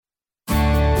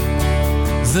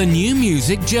The New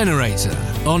Music Generator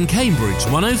on Cambridge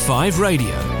 105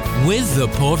 Radio with the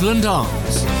Portland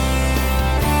Arms.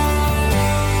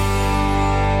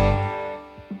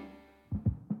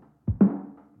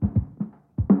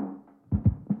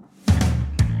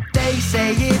 They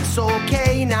say it's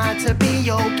okay not to be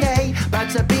okay, but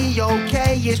to be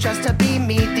okay is just to be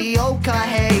mediocre.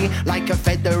 Hey, like a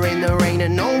feather in the rain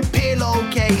and no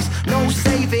pillowcase, no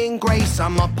saving grace.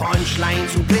 I'm a punchline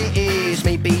to bliss.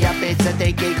 Maybe a bit that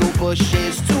they giggle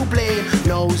bushes to blame.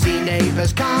 Nosy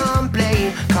neighbors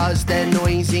complain, cause their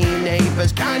noisy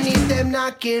neighbors can't hear them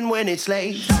knocking when it's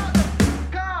late.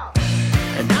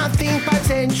 And I think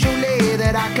potentially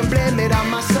that I can blame it on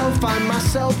myself, on my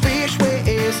selfish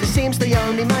ways. It seems the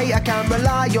only mate I can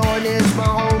rely on is my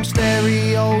home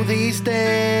stereo these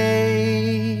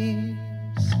days.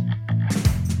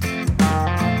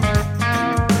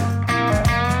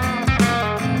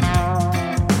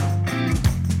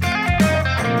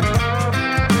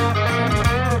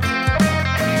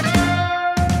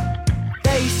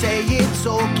 They say it's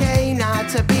okay not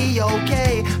to be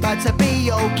okay, but to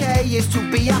be okay is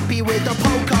to be happy with a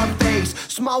poker face.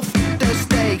 Small the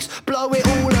stakes, blow it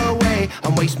all away,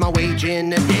 and waste my wage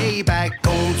in a day back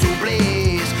home to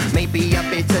bliss. Maybe a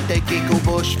bit of the giggle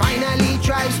bush finally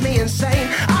drives me insane.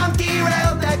 I'm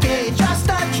derailed again, just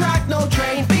a track, no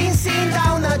train, been seen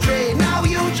down the drain. Now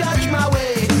you judge my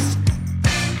ways,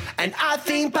 and I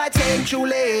think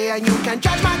potentially, and you can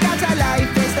judge my cause a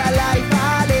life is the life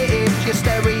I live. Your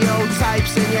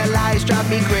stereotypes and your lies drive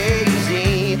me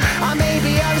crazy. Or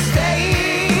maybe I'm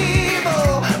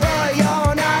stable, but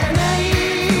you're not an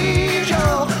angel.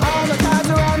 All the cards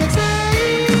are on the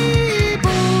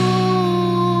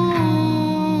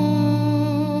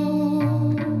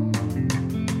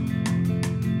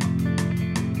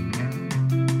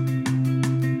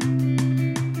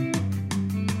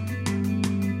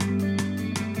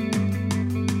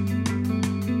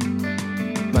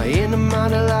My inner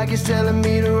monologue is telling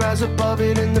me to rise above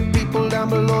it, and the people down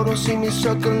below don't see me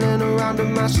circling around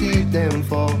them. I see them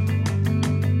fall,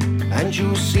 and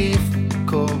you see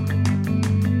cool.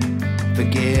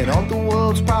 Forget all the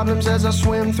world's problems as I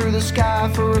swim through the sky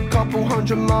for a couple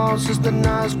hundred miles as the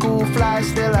night school flies.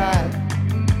 Still I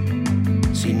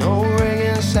see no ring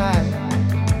inside,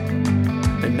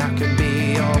 and I can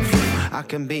be your fool, I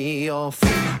can be your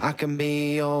fool, I can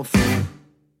be your fool.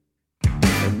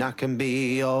 And I can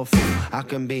be your fool, I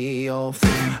can be your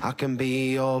fool, I can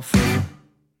be your fool.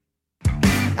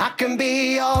 I can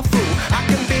be your fool, I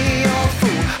can be your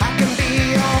fool, I can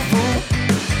be your fool.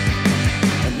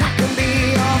 And I can be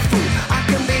your fool, I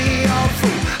can be your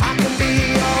fool, I can be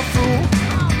your fool.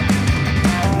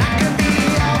 And I can be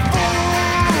your fool.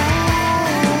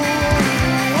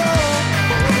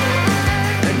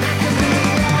 And I can be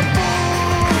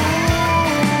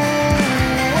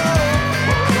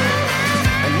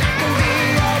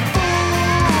your fool.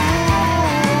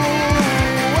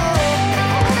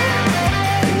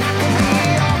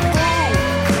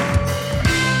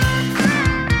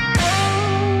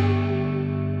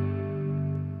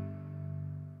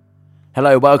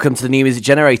 Hello, welcome to the New Music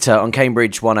Generator on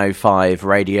Cambridge 105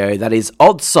 Radio. That is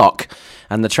Odd Sock,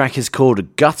 and the track is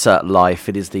called Gutter Life.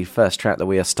 It is the first track that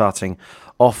we are starting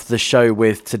off the show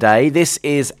with today. This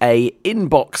is a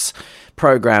inbox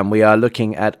program. We are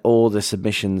looking at all the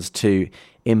submissions to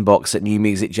inbox at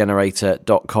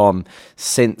newmusicgenerator.com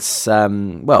since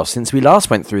we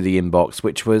last went through the inbox,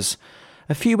 which was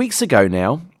a few weeks ago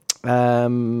now.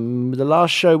 The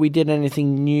last show we did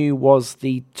anything new was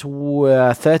the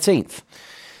 13th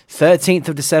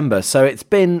of December. So it's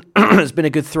been it's been a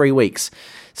good 3 weeks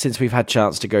since we've had a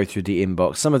chance to go through the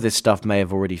inbox. Some of this stuff may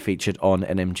have already featured on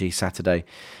NMG Saturday.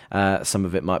 Some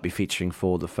of it might be featuring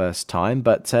for the first time.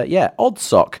 But Odd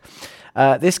Sock.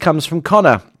 This comes from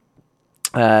Connor.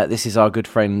 This is our good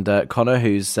friend Connor,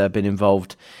 who's been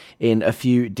involved in a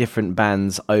few different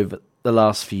bands over the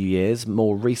last few years,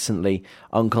 more recently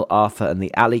Uncle Arthur and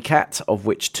the Alley Cat, of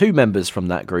which two members from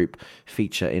that group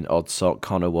feature in Odd Sock.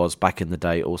 Connor was back in the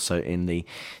day also in the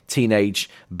teenage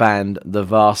band The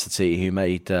Varsity, who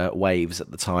made waves at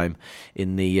the time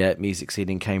in the music scene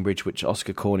in Cambridge, which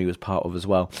Oscar Corney was part of as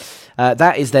well.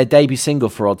 That is their debut single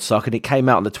for Odd Sock, and it came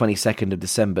out on the 22nd of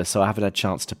December, so I haven't had a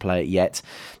chance to play it yet.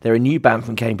 They're a new band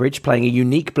from Cambridge, playing a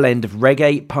unique blend of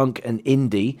reggae, punk and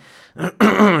indie.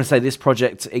 So this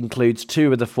project includes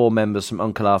two of the four members from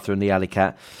Uncle Arthur and the Alley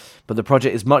Cat, but the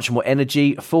project is much more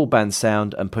energy, full band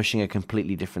sound, and pushing a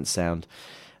completely different sound.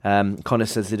 Connor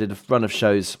says they did a run of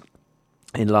shows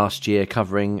in last year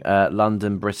covering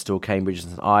London, Bristol, Cambridge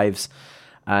and St Ives,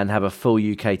 and have a full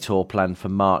UK tour planned for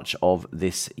March of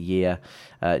this year.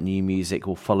 New music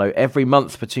will follow every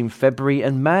month between February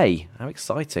and May. How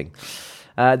exciting.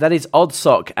 That is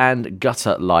Oddsock and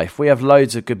Gutter Life. We have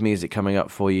loads of good music coming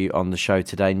up for you on the show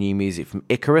today. New music from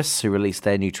Icarus, who released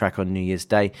their new track on New Year's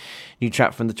Day. New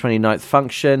track from the 29th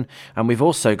Function. And we've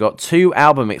also got 2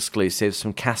 album exclusives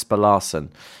from Kaspar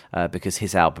Larsen, because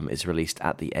his album is released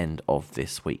at the end of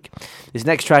this week. This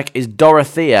next track is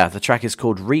Dorothea. The track is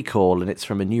called Recall, and it's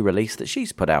from a new release that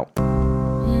she's put out.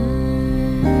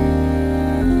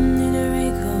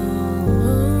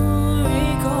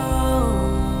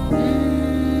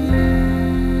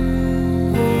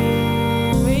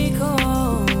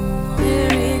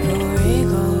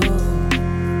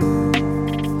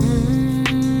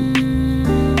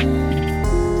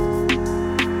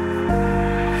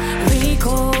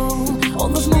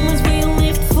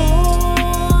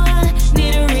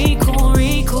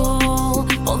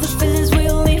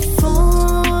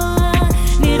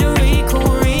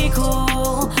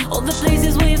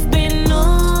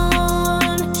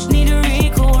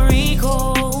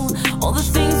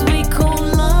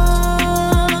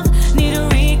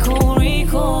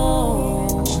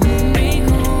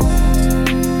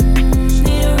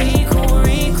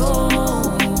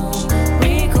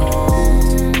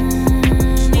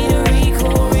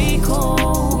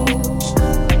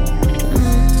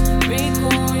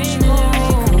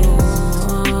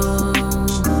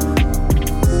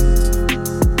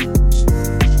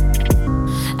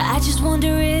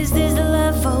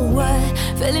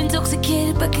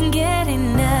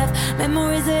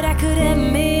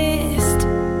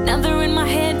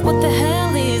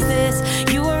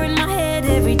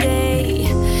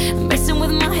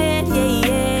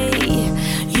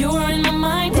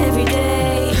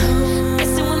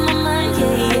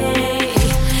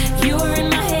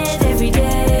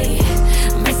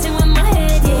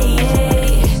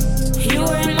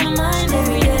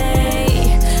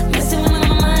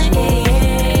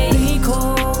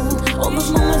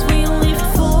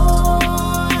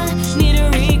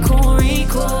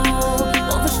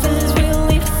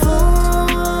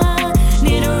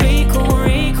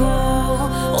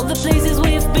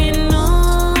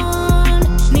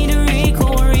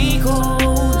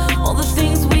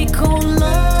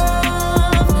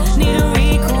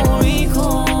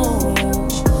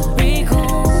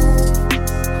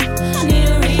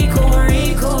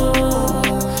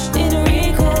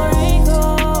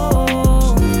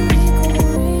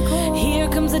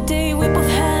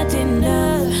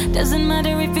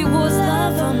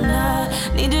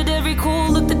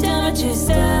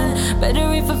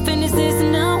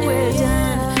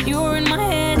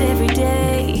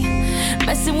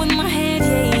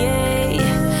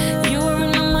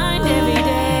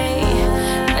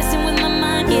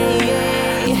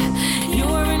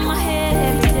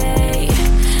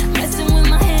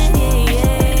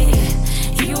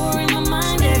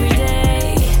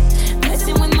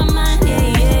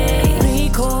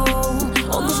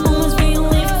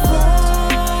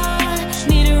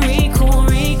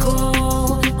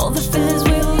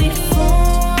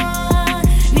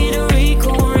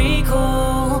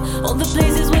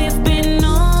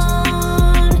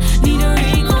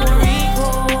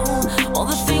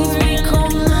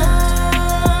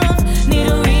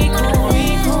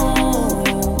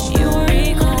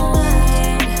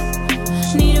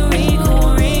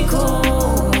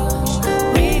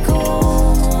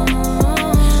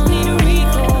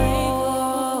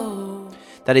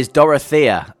 That is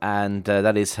Dorothea, and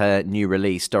that is her new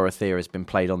release. Dorothea has been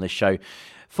played on this show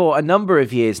for a number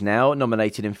of years now,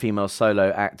 nominated in Female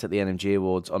Solo Act at the NMG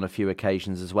Awards on a few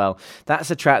occasions as well.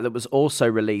 That's a track that was also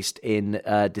released in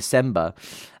December.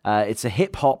 It's a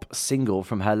hip-hop single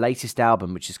from her latest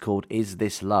album, which is called Is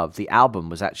This Love? The album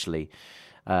was actually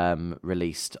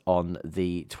released on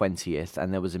the 20th,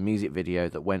 and there was a music video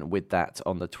that went with that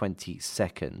on the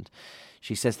 22nd.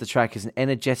 She says the track is an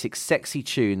energetic, sexy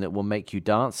tune that will make you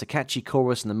dance, a catchy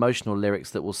chorus and emotional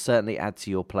lyrics that will certainly add to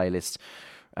your playlist.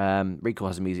 Recall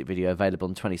has a music video available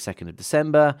on the 22nd of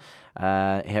December.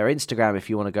 Her Instagram, if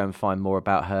you want to go and find more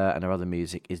about her and her other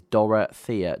music, is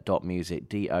dorothea.music,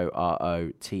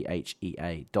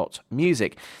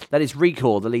 dorothea.music. That is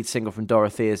Recall, the lead single from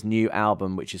Dorothea's new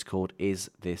album, which is called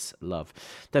Is This Love?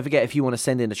 Don't forget, if you want to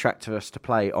send in a track to us to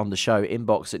play on the show,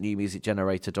 inbox at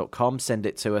newmusicgenerator.com. Send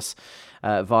it to us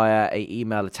via an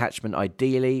email attachment,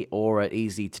 ideally, or an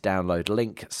easy-to-download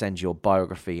link. Send your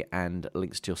biography and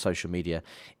links to your social media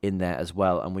in there as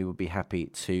well, and we would be happy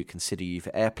to consider you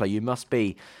for airplay. You must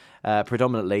be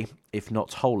predominantly, if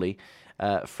not wholly,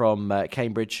 from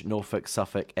Cambridge, Norfolk,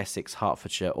 Suffolk, Essex,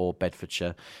 Hertfordshire or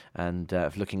Bedfordshire. And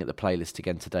looking at the playlist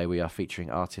again today, we are featuring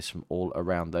artists from all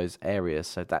around those areas.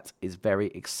 So that is very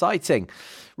exciting.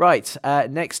 Right,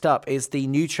 next up is the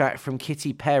new track from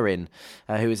Kitty Perrin,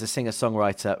 who is a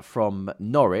singer-songwriter from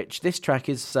Norwich. This track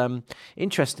is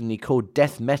interestingly called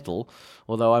Death Metal,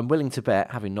 although I'm willing to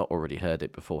bet, having not already heard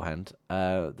it beforehand,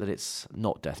 that it's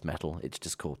not death metal. It's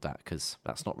just called that because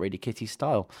that's not really Kitty's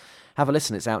style. Have a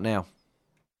listen, it's out now.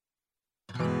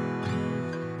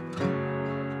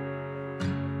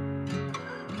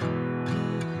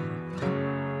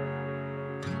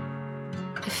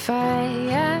 If I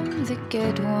am the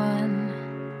good one,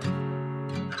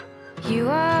 you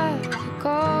are the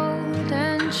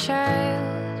golden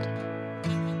child.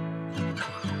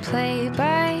 Play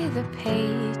by the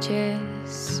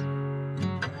pages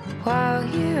while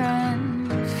you run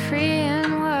free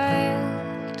and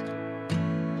wild.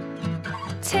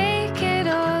 Take it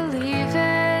or leave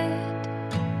it,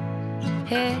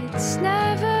 it's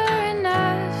never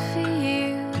enough for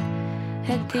you.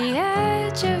 At the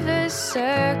edge of a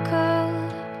circle,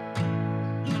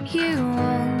 you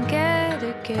won't get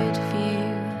a good view.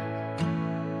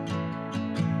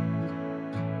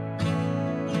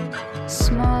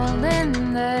 Small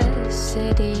in the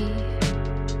city,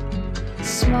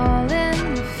 small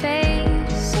in the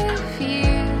face of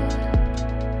you.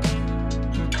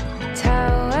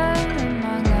 Tower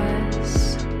among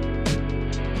us,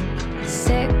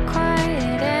 sit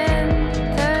quiet in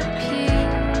the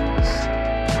pews.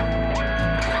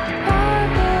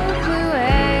 Marble blue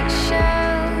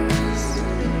eggshells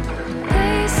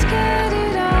lay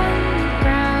scattered on the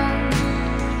ground.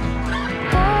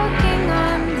 Walking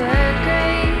on the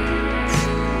grates,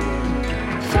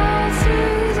 fall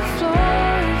through the floor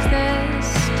of this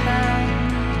town.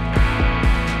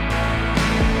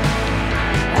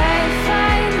 I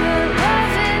find the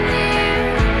love in you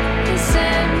is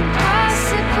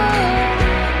impossible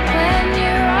when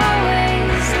you're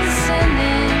always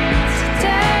listening to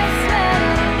death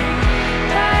metal.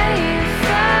 Buy you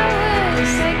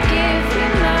flowers, I give you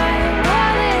my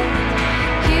wallet.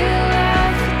 You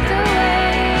laugh at the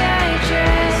way I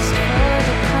dressed for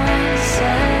the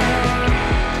concert.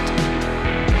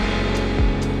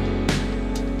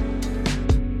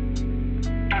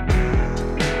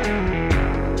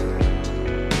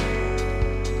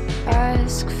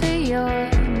 Ask for your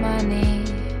money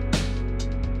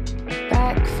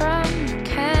back from the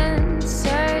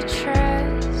cancer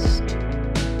trust.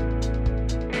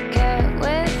 Get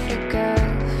with a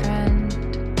girlfriend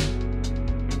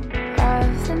of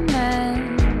the men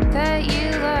that you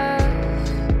love.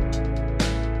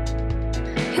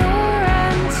 You're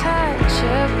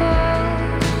untouchable.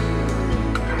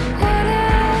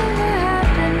 Whatever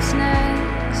happens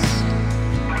next,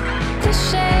 the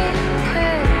shame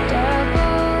could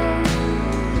double,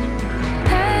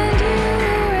 and you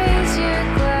raise your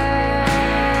glass.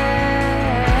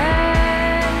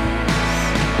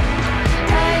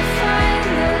 I find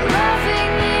that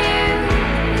loving you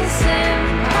is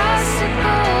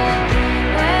impossible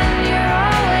when you're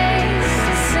always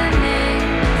listening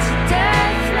to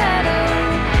death metal.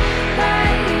 Buy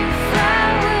you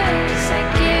flowers, I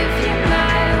give you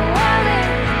my wallet.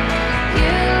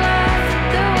 You laugh at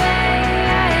the way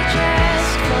I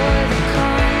dressed for the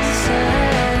concert.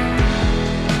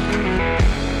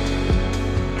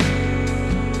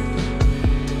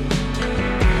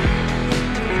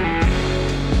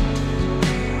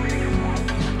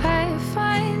 I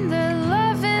find that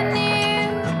love in you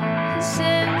is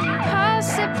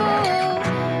impossible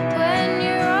when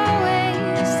you're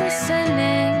always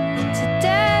listening to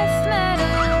death metal.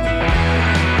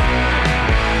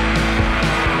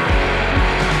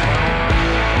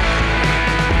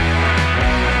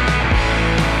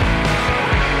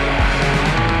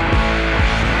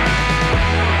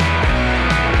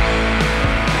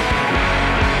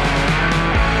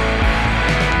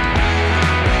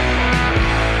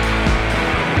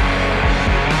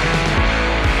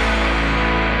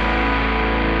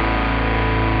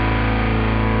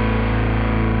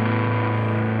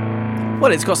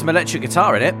 Well, it's got some electric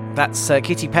guitar in it. That's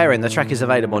Kitty Perrin. The track is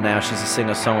available now. She's a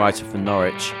singer-songwriter from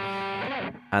Norwich.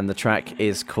 And the track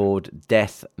is called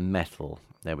Death Metal.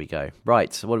 There we go.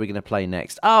 Right, so what are we going to play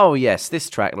next? Oh, yes, this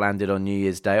track landed on New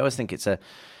Year's Day. I always think it's an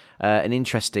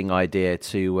interesting idea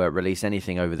to release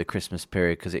anything over the Christmas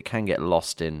period because it can get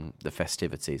lost in the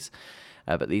festivities.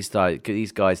 But these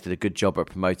guys did a good job at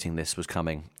promoting this was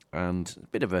coming. And a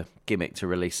bit of a gimmick to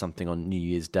release something on New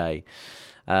Year's Day.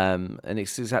 And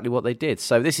it's exactly what they did.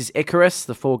 So this is Icarus,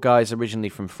 the four guys originally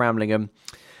from Framlingham.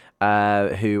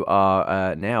 who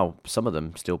are now, some of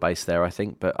them still based there, I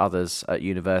think, but others at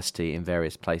university in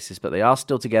various places. But they are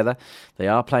still together. They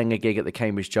are playing a gig at the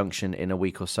Cambridge Junction in a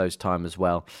week or so's time as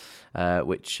well,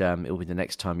 which it will be the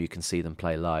next time you can see them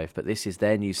play live. But this is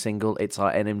their new single. It's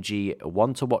our NMG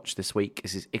one to watch this week.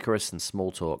 This is Icarus and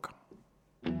Small Talk.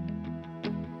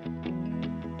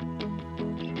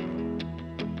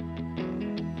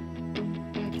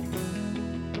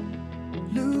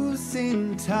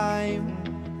 Losing time,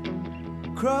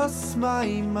 cross my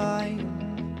mind,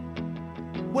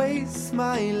 waste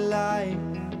my life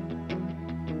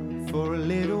for a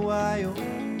little while.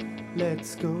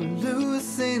 Let's go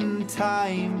losing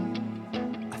time.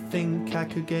 I think I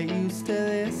could get used to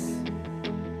this.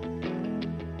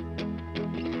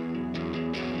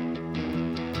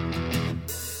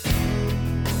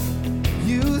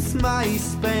 Use my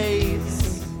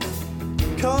space,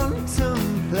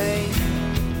 contemplate,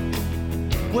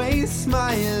 waste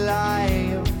my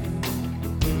life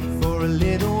for a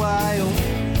little while.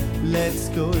 Let's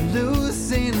go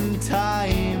losing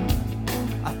time.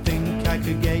 I think I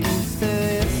could get used to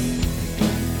this.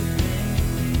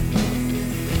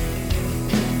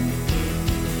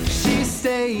 She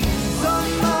stays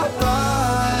on my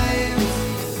mind,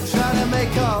 trying to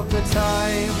make up the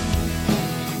time.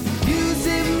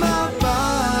 Using my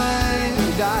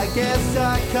mind, I guess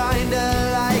I kinda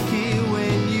like it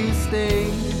when you stay.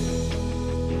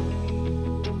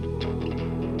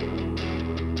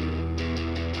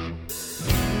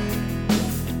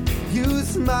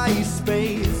 Use my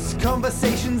space,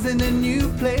 conversations in a new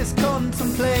place,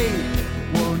 contemplate.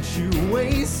 Won't you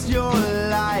waste your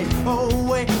life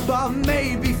away, but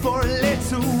maybe for a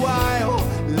little while.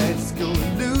 Let's go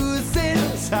losing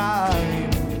time.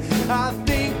 I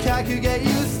think I could get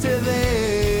used to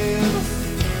this.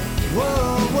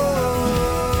 Whoa, whoa.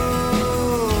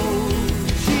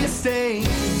 She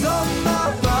stays on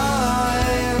my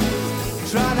mind,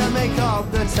 trying to make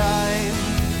up the time.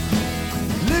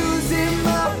 Losing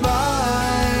my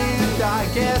mind, I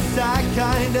guess I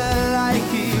kinda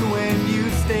like it when you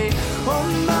stay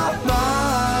on my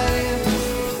mind,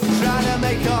 trying to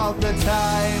make up the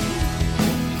time.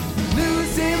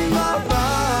 Losing my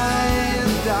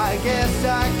mind, I guess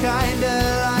I kinda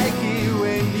like it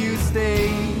when you stay.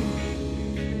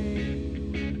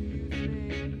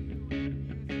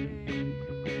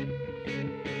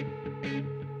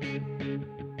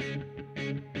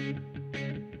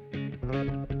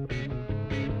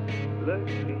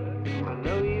 Looking, I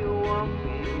know you want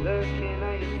me. Looking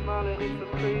at you smiling, it's so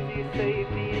crazy you save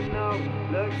me, you know.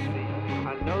 Looking, I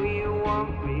know you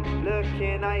want me.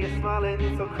 Looking at you smiling,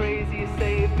 it's so crazy you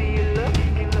save me, you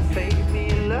looking to save me,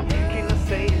 you looking to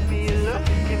save me, you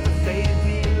looking to save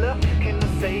me, you looking to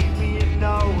save me, you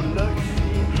know.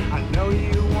 Looking, I know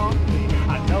you want me.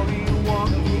 I know you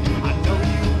want me. I know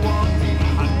you want me.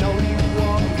 I know you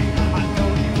want me. I know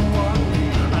you want me.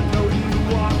 I know you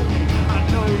want me. I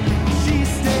know you. She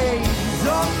stays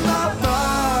on my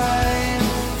mind,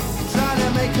 trying to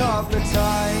make up the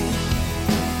time.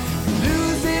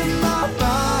 Losing my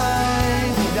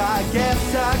mind, I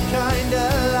guess I kinda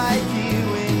like you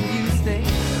when you stay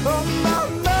on my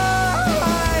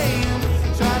mind,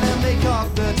 trying to make up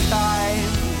the time.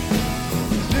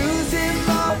 Losing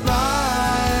my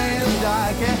mind,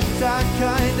 I guess I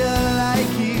kinda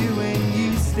like you when you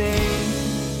stay.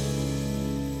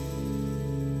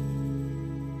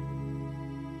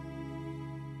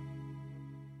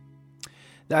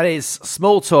 That is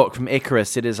Small Talk from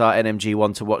Icarus. It is our NMG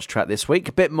one to watch track this week.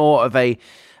 A bit more of a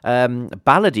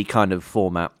ballady kind of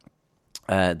format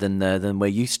than we're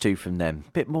used to from them.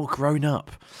 A bit more grown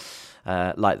up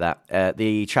like that.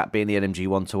 The track being the NMG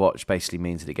one to watch basically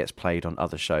means that it gets played on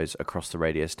other shows across the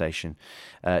radio station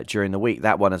during the week.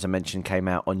 That one, as I mentioned, came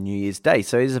out on New Year's Day,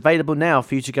 so it is available now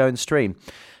for you to go and stream.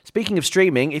 Speaking of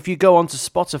streaming, if you go onto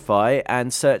Spotify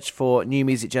and search for New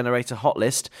Music Generator Hot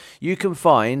List, you can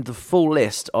find the full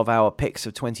list of our picks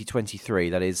of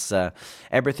 2023. That is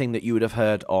everything that you would have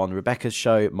heard on Rebecca's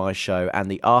show, my show,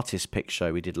 and the Artist Pick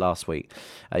show we did last week.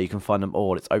 You can find them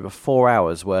all. It's over 4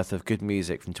 hours worth of good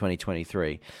music from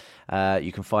 2023.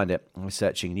 You can find it by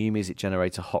searching New Music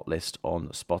Generator Hot List on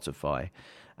Spotify.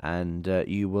 And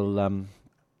you will,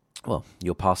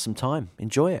 you'll pass some time.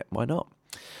 Enjoy it. Why not?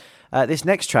 This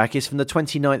next track is from the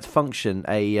 29th Function,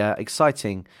 a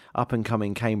exciting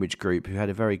up-and-coming Cambridge group who had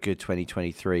a very good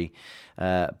 2023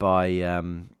 by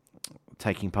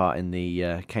taking part in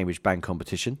the Cambridge Band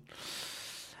Competition,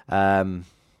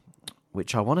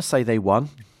 which I want to say they won,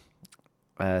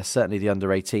 certainly the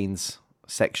under-18s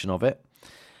section of it.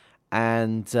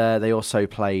 And they also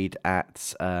played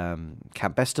at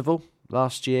Camp Festival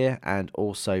last year, and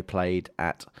also played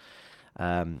at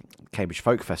Cambridge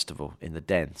Folk Festival in the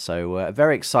Den. So a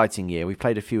very exciting year. We've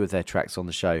played a few of their tracks on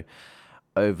the show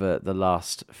over the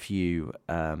last few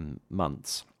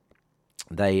months.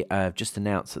 They have just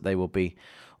announced that they will be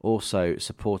also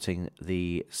supporting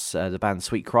the band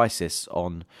Sweet Crisis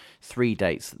on 3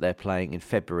 dates that they're playing in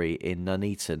February in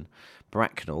Nuneaton,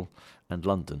 Bracknell and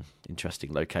London.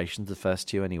 Interesting locations, the first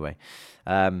two anyway.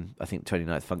 I think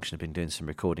 29th Function have been doing some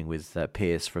recording with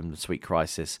Piers from the Sweet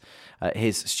Crisis,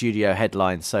 his studio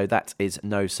headline, so that is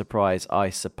no surprise, I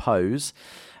suppose.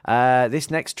 This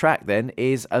next track then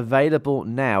is available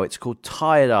now. It's called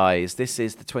Tired Eyes. This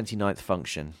is the 29th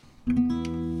Function.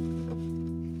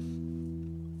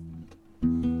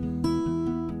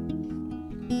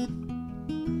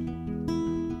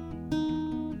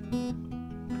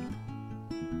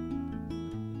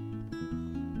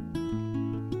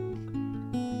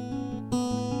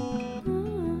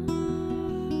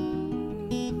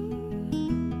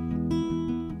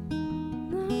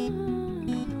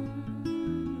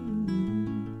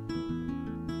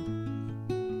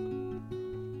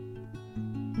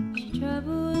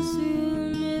 Travels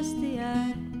through misty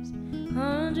eyes,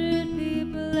 100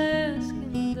 people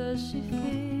asking, does she feel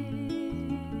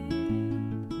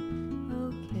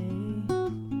okay?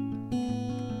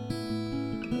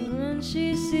 And when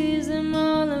she sees them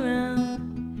all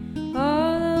around,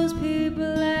 all those people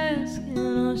asking,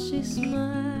 oh, she smiles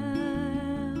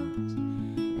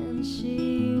and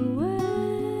she waves.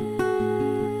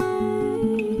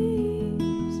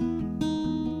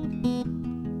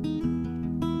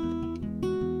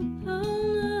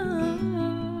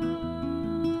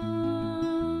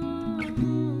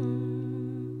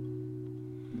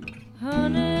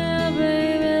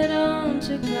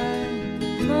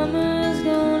 Mama's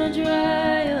gonna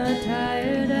dry your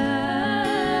tired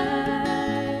eyes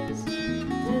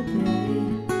today,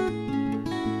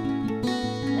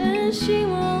 and she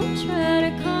won't try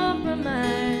to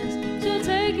compromise. She'll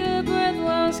take a breath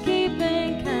whilst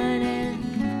keeping kind, and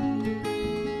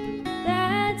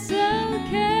that's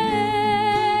okay.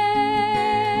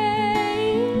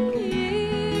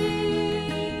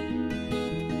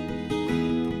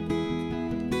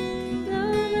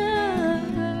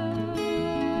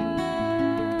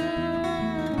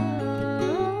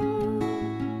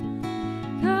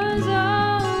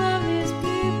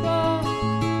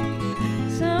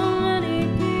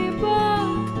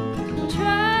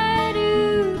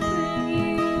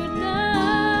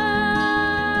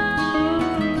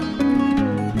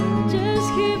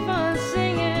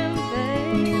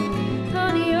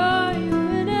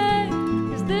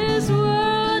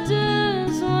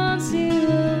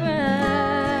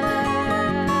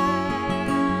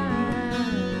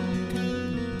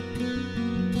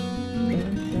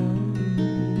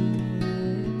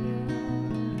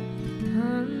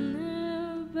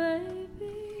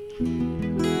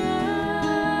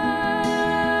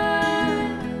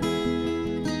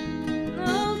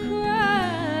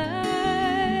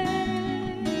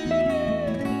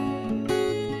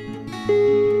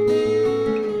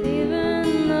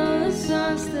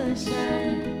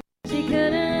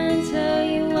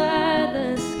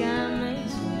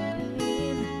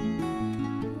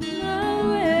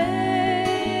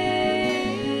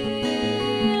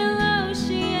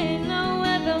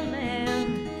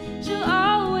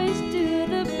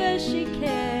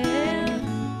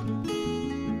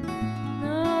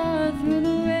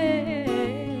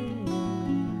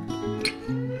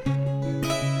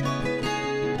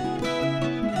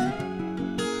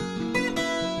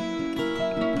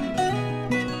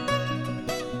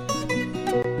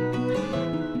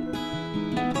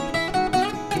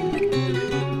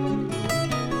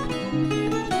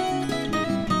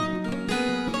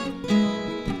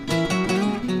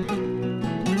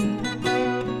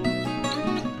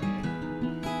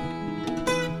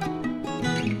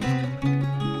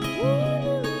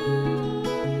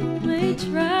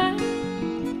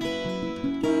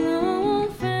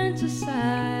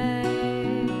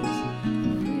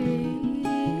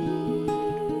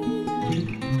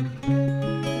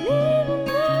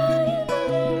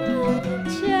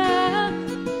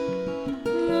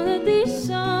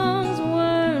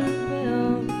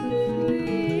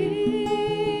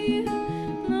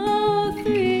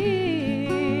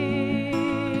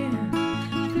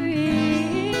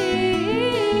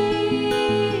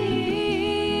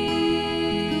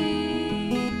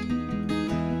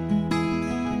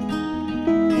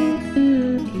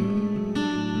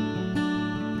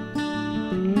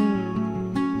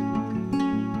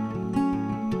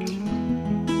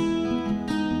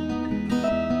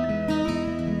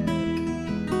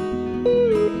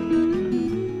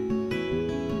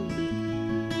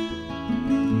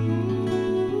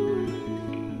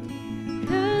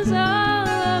 'cause all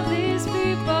of these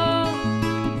people,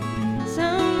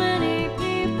 so many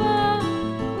people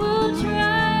will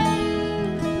try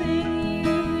to bring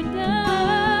you down.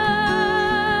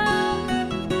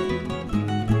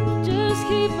 Just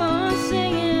keep on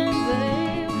singing,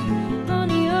 babe.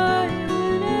 Honey, are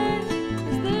you ready?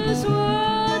 'Cause this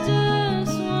world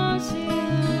just wants you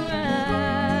around.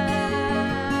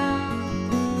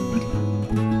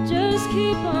 Just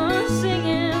keep on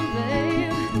singing,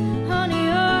 babe. Honey,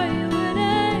 are you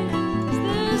ready? 'Cause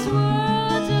this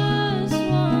world just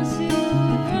wants you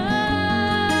around.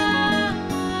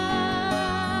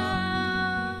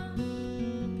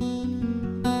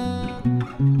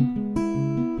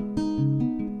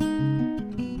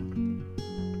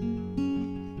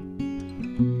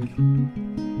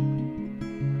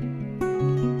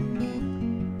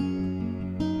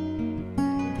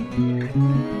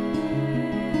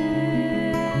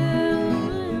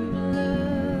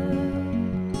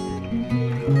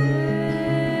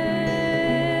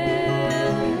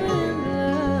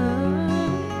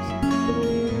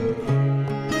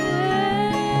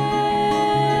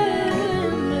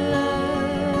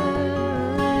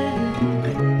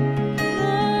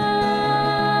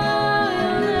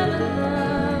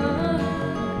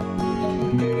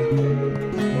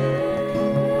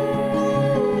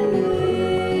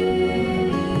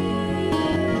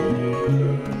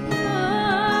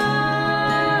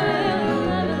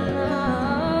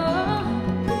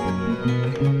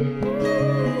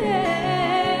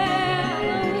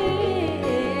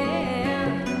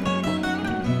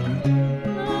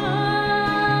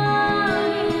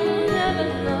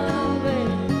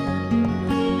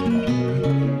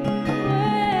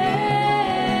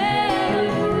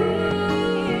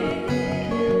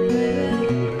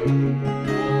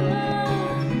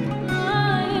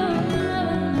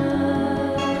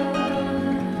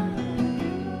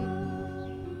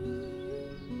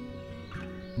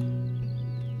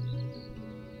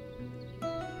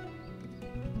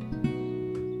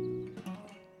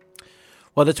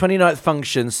 Well, the 29th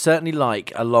Functions certainly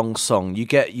like a long song. You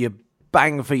get your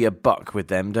bang for your buck with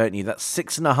them, don't you? That's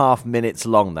 6.5 minutes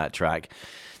long, that track.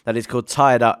 That is called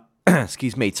Tired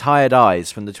Tired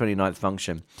Eyes from the 29th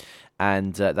Function.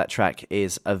 And that track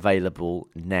is available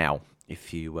now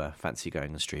if you fancy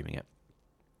going and streaming it.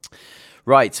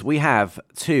 Right, we have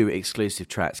 2 exclusive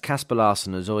tracks. Kaspar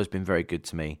Larsen has always been very good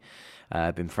to me.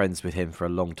 I've been friends with him for a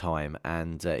long time,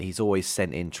 and he's always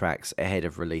sent in tracks ahead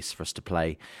of release for us to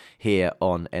play here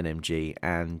on NMG.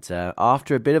 And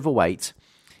after a bit of a wait,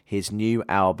 his new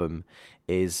album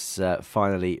is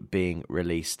finally being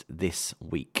released this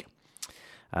week.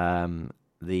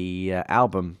 The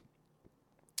album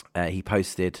he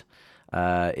posted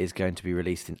is going to be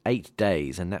released in 8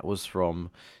 days, and that was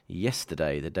from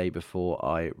yesterday, the day before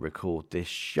I record this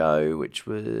show, which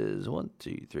was 1,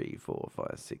 2, 3, 4,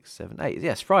 5, 6, 7, 8.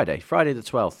 Yes, Friday the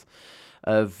 12th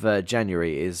of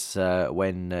January is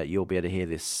when you'll be able to hear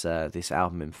this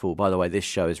album in full. By the way, this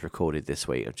show is recorded this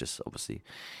week. I've just obviously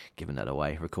given that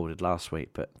away. Recorded last week,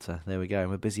 but there we go.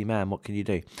 I'm a busy man. What can you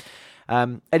do?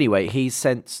 Anyway, he's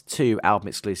sent 2 album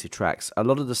exclusive tracks. A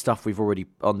lot of the stuff we've already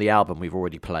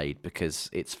played because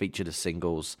it's featured as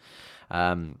singles.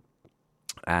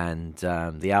 And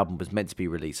the album was meant to be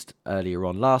released earlier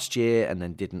on last year and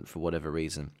then didn't for whatever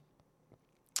reason.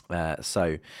 The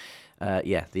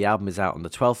album is out on the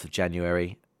 12th of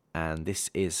January, and this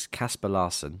is Kaspar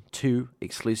Larsen, 2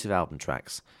 exclusive album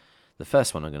tracks. The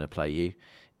first one I'm going to play you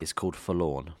is called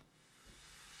Forlorn.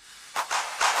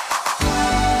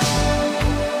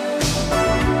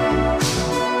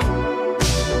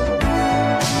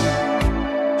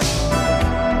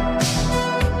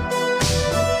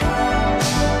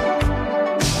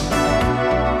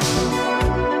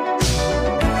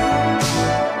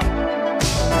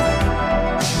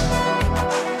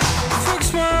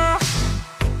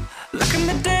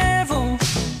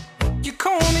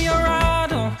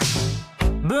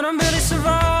 But I'm barely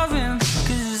surviving,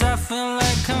 'cause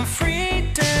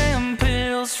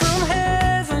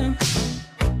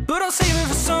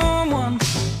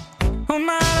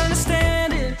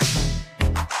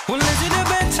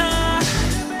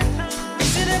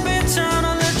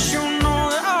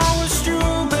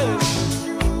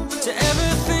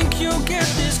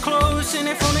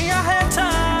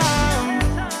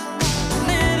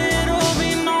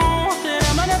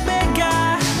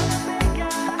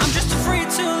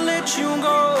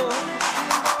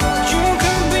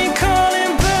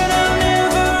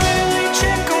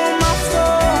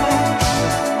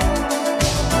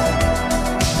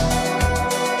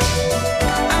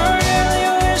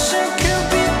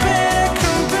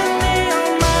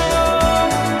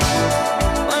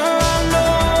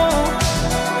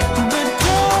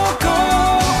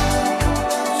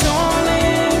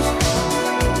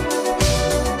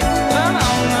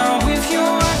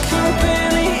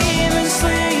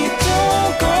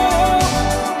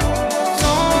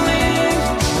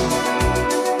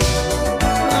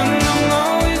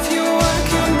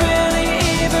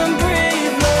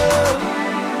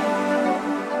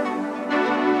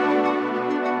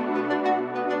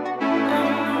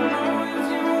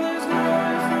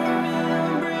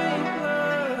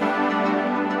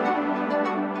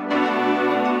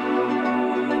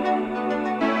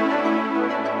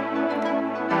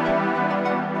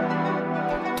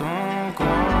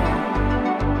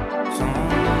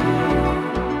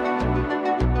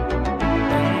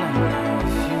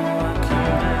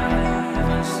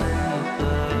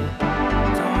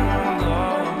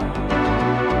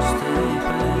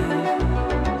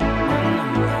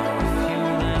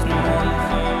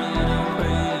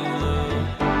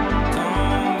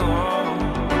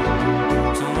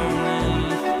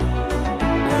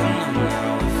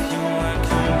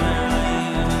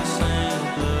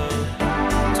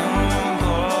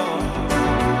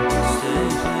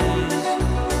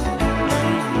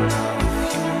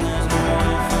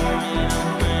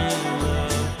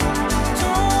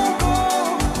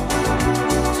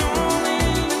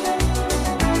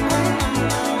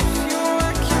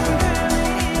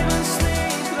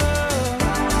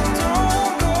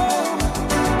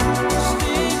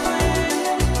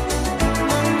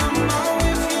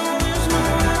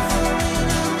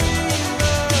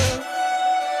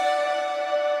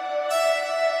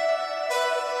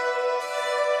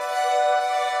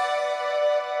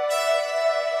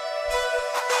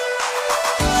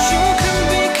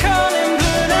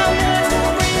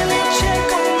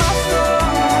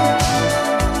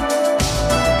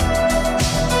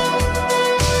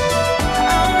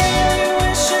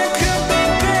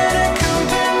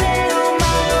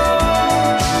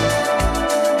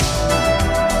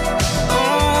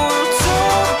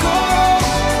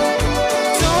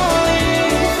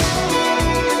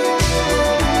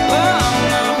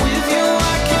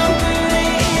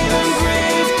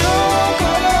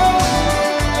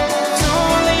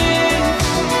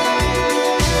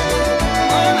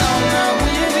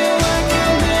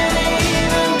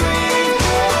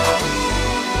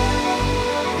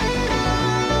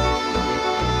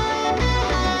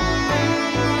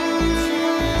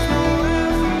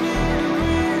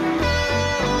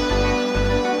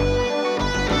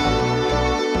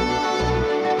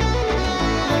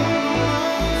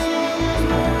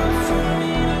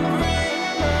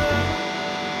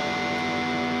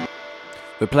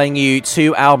We're playing you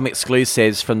 2 album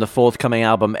exclusives from the forthcoming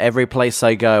album Every Place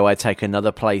I Go, I Take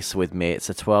Another Place With Me.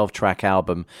 It's a 12-track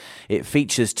album. It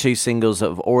features 2 singles that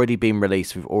have already been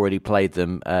released. We've already played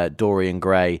them, Dorian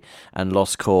Gray and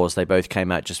Lost Cause. They both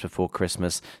came out just before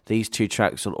Christmas. These 2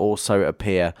 tracks will also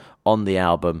appear on the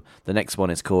album. The next one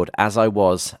is called As I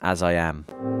Was, As I Am.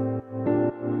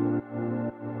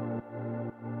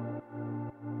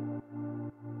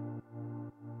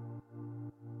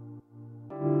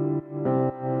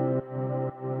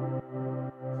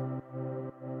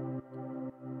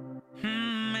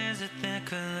 Is it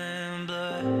thicker than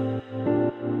blood?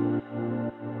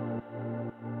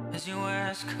 As you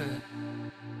ask her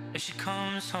if she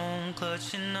comes home,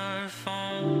 clutching her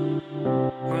phone,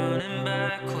 running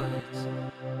backwards,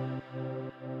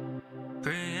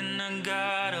 praying to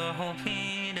God, I hope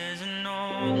he doesn't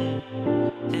know.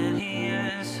 Then he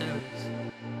answers,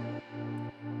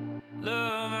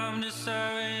 love, I'm just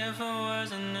sorry if I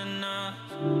wasn't enough.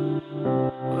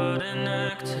 What an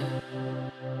actor.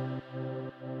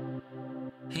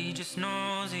 He just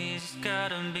knows he's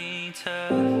gotta be tough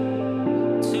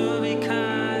to be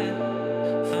kind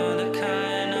for the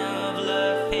kind of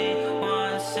love he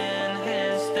wants in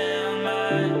his damn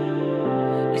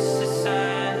mind. It's a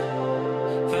sign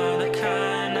for the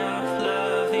kind of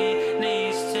love he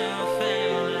needs to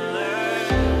feel alive.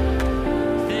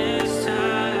 This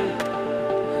time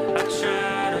I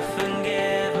try to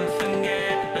forgive and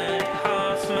forget, but it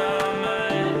haunts my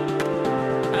mind.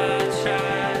 I try.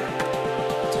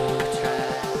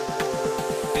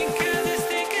 Because it's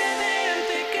thicker than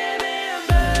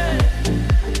blood. Because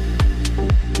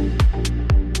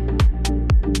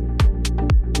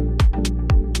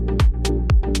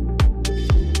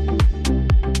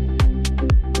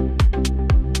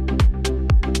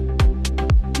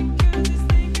it's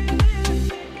thicker than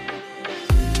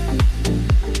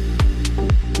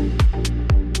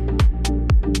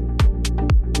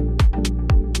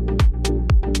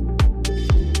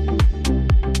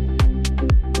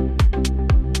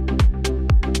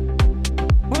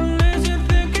Well, is it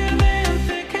thicker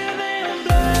than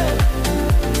blood?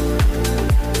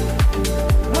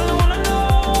 Well, I wanna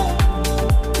know,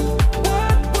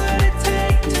 what would it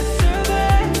take to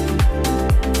survive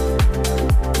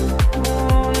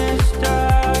on this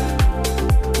star?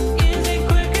 Is it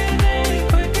quicker than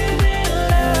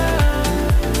love?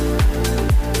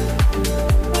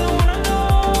 Well, I wanna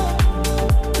know,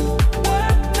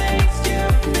 what makes you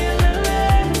feel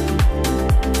alive?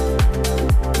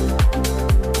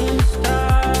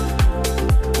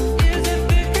 Is it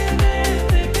thicker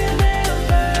than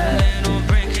blood? A little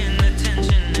break in the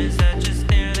tension. Is that just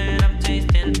air that I'm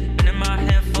tasting? Been in my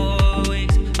head for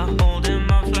weeks. I hold him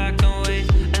off like a weight.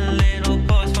 A little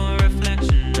pause for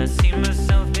reflection. I see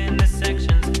myself in the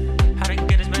sections. How to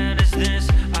get as bad as this?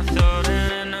 I thought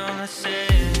that I know the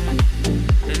same.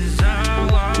 As I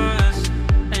was,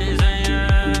 as I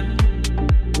am.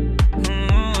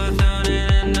 Ooh, I thought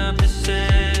it'd end up the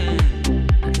same.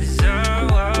 As I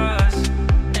was,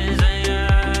 as I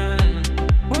am.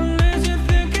 Well, is it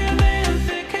thicker than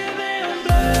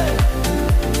blood?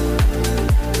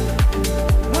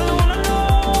 Well, I wanna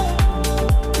know,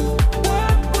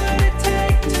 what would it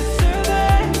take to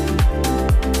survive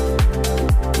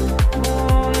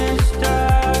on this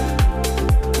star?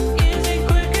 Is it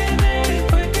quicker than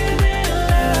love? As I was, as I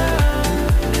am.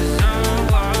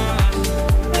 What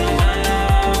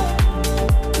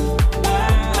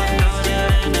makes you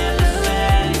feel alive?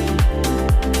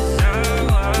 As I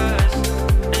was,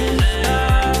 as I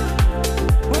am.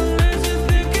 Well, is it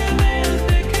thicker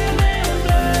than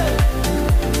blood?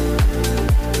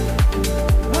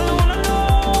 Well, I wanna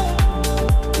know,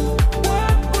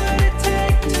 what would it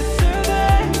take to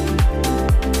survive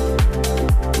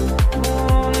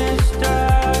on this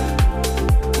star?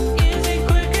 Is it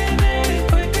quicker than love?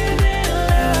 As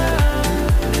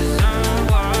I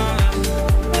was, as I am.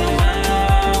 What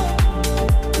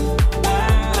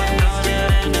makes you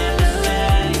feel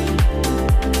alive?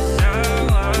 As I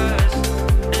was,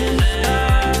 as I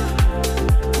am.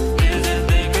 Is it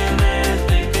thicker than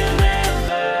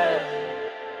blood?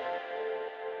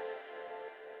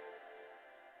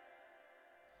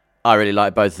 I really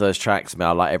like both of those tracks. I mean,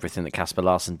 I like everything that Kaspar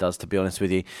Larsen does, to be honest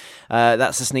with you.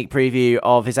 That's a sneak preview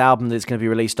of his album that's going to be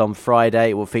released on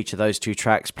Friday. It will feature those 2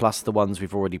 tracks, plus the ones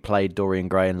we've already played, Dorian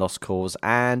Gray and Lost Cause,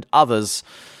 and others.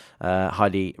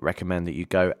 Highly recommend that you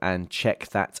go and check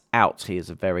that out. He is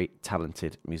a very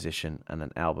talented musician, and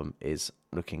an album is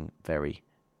looking very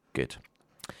good.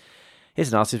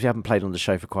 Here's an artist we haven't played on the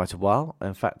show for quite a while.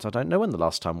 In fact, I don't know when the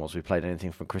last time was we played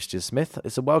anything from Christian Smith.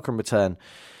 It's a welcome return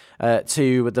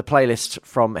to the playlist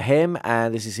from him,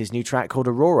 and this is his new track called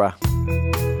Aurora.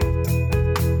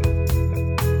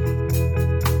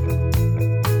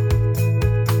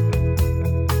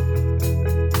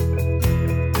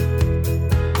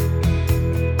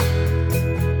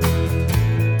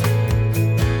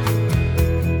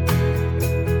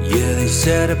 Yeah, they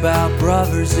said about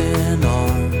brothers in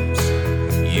arms,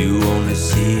 you only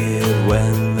see it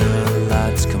when the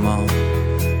lights come on.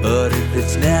 But if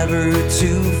it's never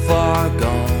too far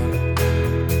gone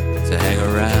to hang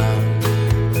around,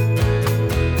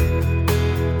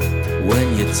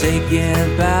 when you're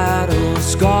taking battle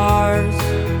scars,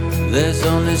 there's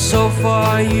only so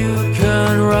far you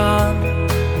can run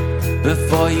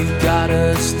before you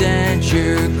gotta stand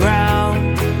your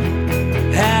ground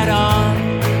head on.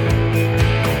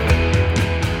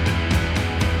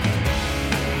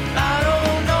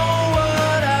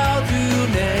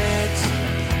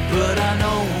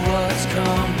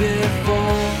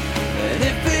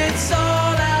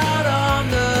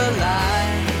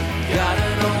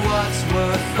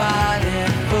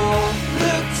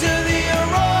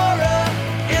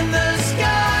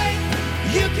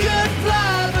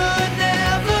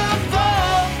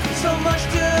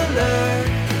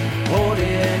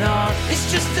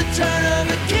 Turn of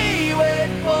a key, wait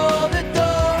for the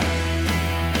door.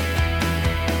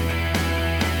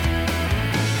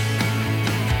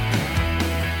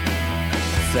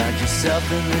 Found yourself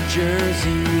in the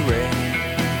Jersey rain,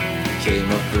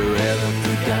 came up for air and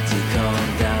forgot to come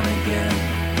down again,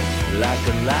 like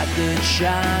a light that's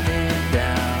shining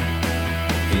down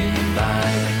in your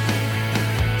mind,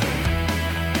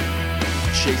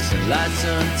 chasing lights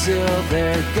until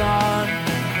they're gone.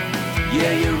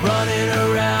 Yeah, you're running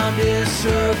around in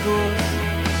circles,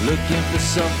 looking for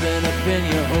something to pin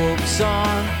your hopes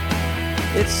on.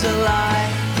 It's a lie.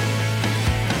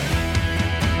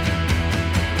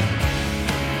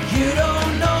 You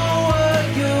don't know what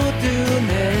you'll do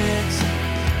next,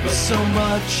 but so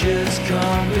much has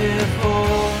come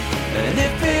before. And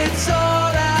if it's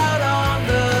all out on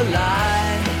the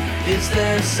line, is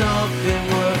there something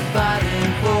worth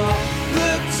fighting for?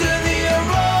 Look to the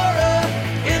aurora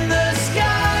in the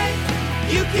sky.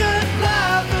 You could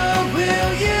fly, but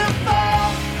will you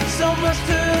fall? So much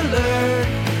to learn,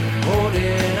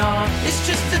 holding on. It's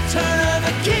just a turn of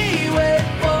the key, wait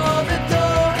for the door.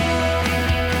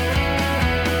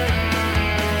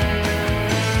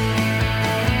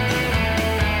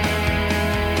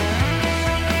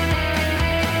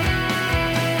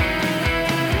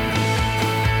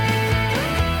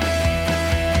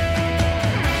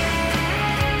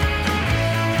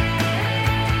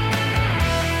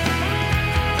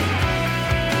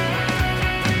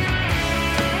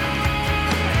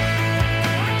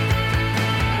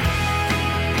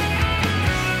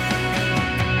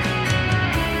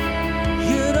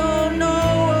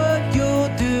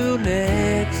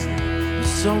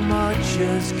 So much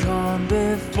has come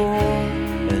before,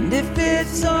 and if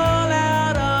it's all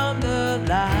out on the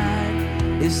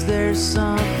line, is there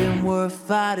something worth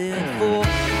fighting for?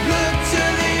 Look to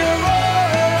the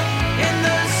aurora in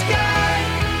the sky.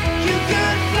 You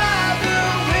could fly,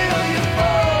 but will you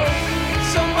fall?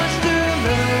 So much to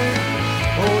learn,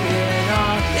 holding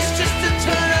on. It's just a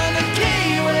turn of the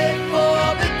key, wait for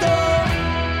the door.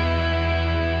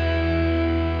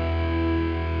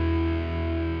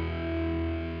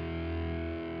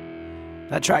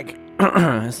 That track,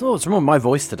 it's wrong with my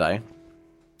voice today.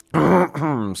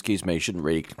 Excuse me, shouldn't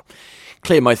really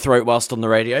clear my throat whilst on the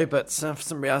radio, but for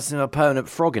some reason I'm a permanent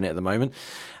frog in it at the moment.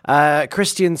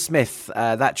 Christian Smith,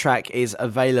 that track is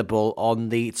available on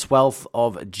the 12th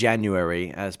of January.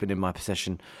 It's been in my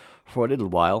possession for a little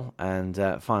while and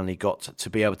finally got to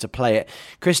be able to play it.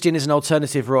 Christian is an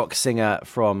alternative rock singer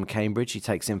from Cambridge. He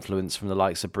takes influence from the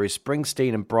likes of Bruce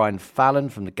Springsteen and Brian Fallon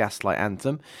from the Gaslight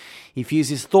Anthem. He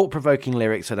fuses thought-provoking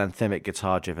lyrics with anthemic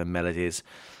guitar-driven melodies.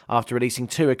 After releasing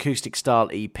 2 acoustic-style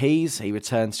EPs, he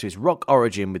returns to his rock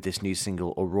origin with this new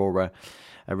single, Aurora,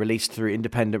 released through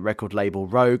independent record label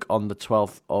Rogue on the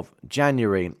 12th of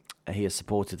January. He has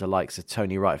supported the likes of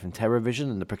Tony Wright from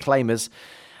Terrorvision and the Proclaimers.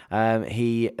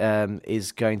 He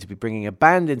is going to be bringing a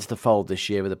band into the fold this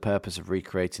year with the purpose of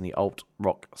recreating the alt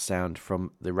rock sound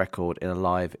from the record in a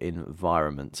live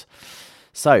environment.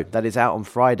 So, that is out on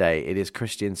Friday. It is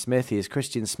Christian Smith. He is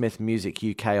Christian Smith Music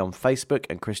UK on Facebook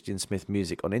and Christian Smith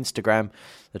Music on Instagram.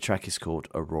 The track is called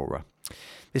Aurora.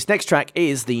 This next track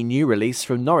is the new release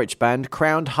from Norwich band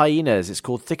Crowned Hyenas. It's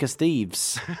called Thick as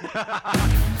Thieves.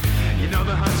 You know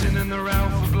the hunting and the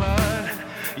round for blood.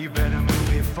 You better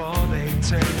move before they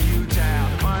take you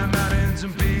down. Climb mountains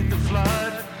and beat the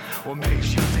flood. What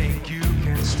makes you think you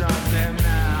can stop them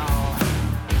now?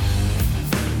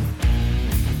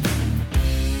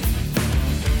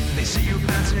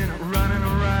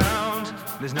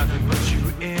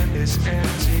 this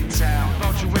empty town.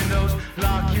 Bolt your windows,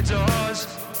 lock your doors.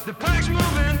 The pack's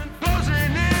moving, closing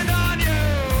in on you.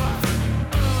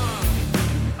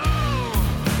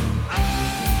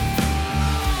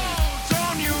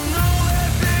 Don't you know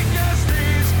that thick as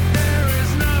thieves, there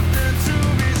is nothing to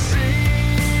be seen.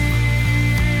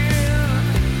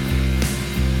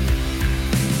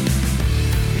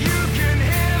 You can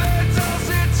hear the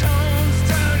dulcet tones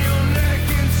down your neck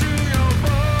into your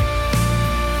bones.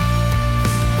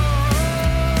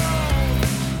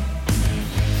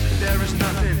 There is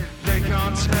nothing they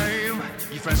can't tame.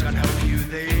 Your friends can't help you,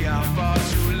 they are far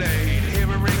too late. Hear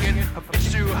a ringing, a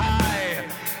pitch too high.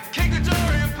 Kick the door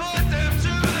and put them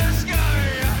to the sky.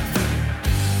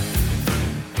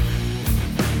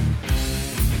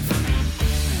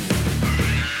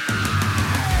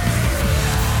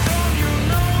 Don't you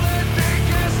know that thick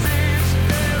as thieves,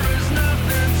 there is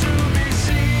nothing to be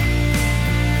seen.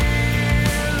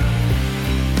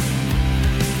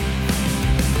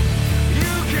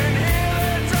 You can hear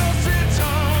the dulcet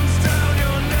tones down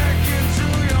your neck into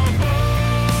your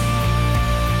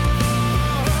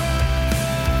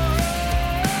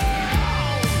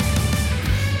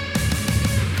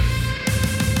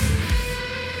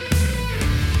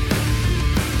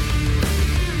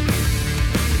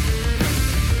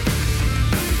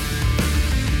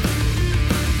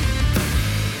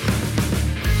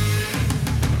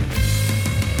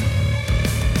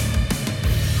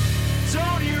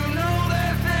Don't you know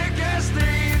that thick as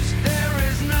thieves, there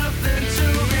is nothing to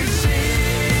be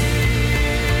seen.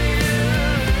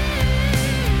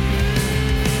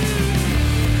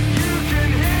 You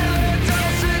can hear the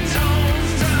dulcet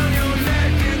tones down your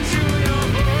neck into your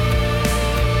bones.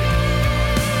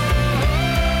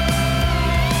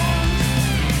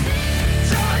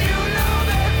 Don't you know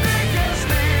that thick as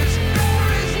thieves, there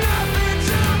is nothing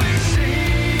to be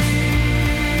seen.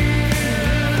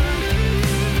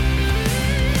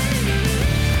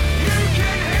 You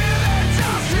can hear the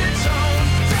dulcet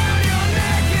tones down your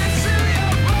neck into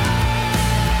your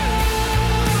bones.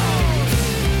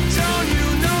 Don't you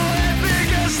know that big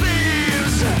as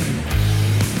thieves?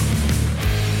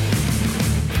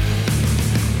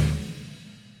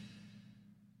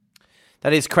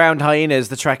 That is Crowned Hyenas.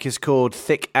 The track is called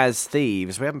Thick as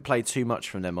Thieves. We haven't played too much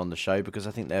from them on the show because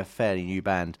I think they're a fairly new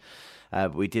band.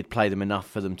 But we did play them enough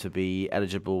for them to be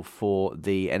eligible for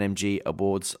the NMG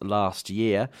Awards last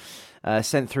year.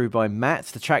 Sent through by Matt.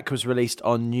 The track was released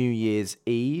on New Year's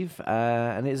Eve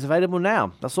and it is available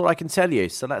now. That's all I can tell you.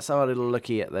 So let's have a little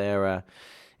looky at their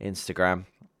Instagram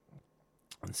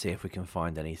and see if we can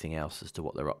find anything else as to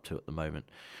what they're up to at the moment.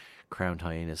 Crowned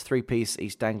Hyenas, 3-piece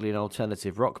East Anglian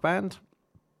alternative rock band.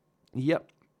 Yep.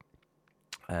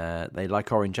 They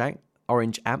like orange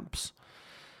amps.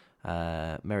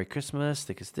 Merry Christmas,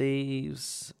 Thick as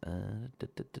Thieves.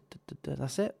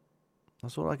 That's it.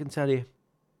 That's all I can tell you.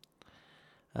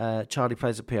 Charlie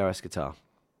plays a PRS guitar.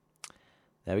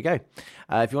 There we go.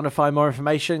 If you want to find more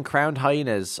information, Crowned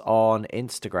Hyenas on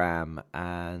Instagram.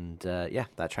 And yeah,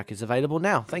 that track is available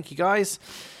now. Thank you, guys.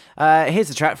 Here's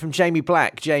a track from Jamie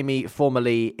Black. Jamie,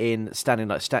 formerly in Standing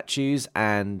Like Statues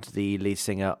and the lead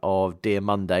singer of Dear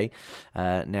Monday,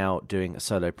 now doing a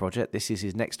solo project. This is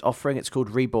his next offering. It's called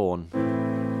Reborn.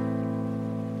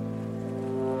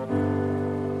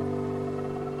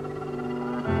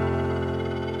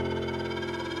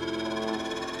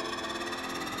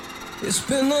 It's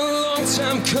been a long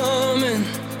time coming.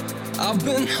 I've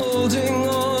been holding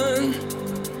on,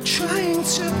 trying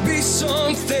to be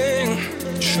something,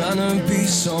 trying to be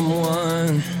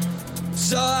someone.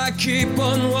 So I keep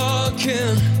on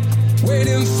walking,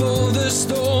 waiting for the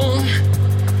storm.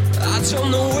 I don't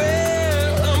know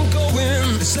where I'm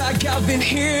going. It's like I've been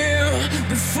here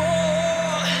before.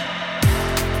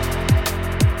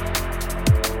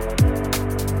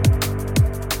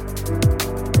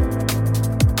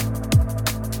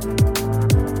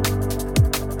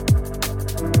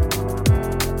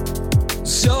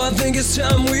 I think it's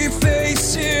time we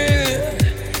face it.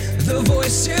 The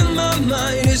voice in my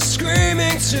mind is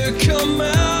screaming to come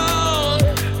out.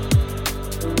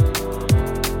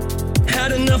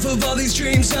 Had enough of all these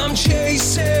dreams I'm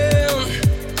chasing.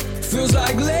 Feels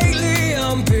like lately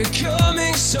I'm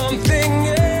becoming something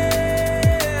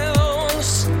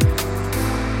else.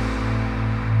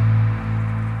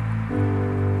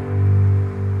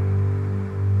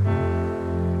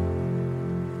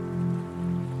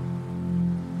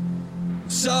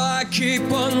 So I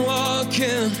keep on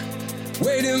walking,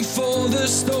 waiting for the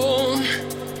storm.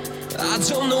 I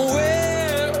don't know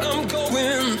where I'm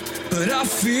going, but I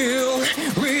feel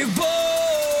reborn.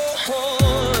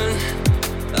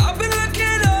 I've been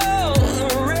looking all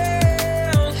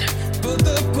around, but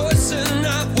the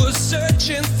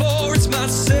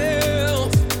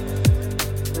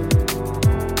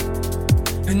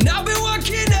And I've been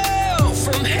walking out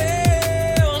from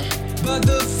hell, but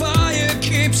the fire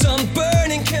keeps on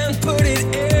burning, can't put it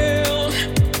out.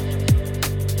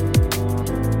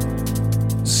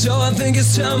 So I think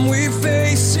it's time we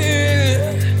face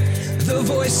it. The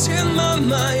voice in my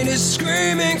mind is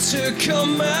screaming to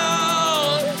come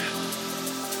out.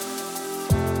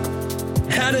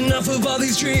 Had enough of all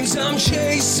these dreams I'm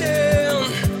chasing.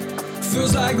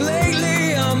 Feels like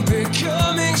lately I'm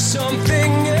becoming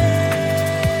something else.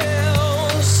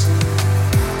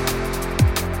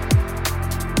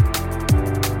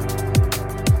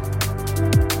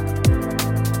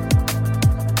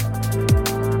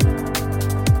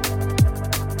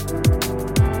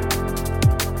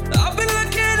 I've been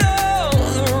looking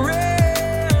all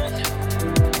around.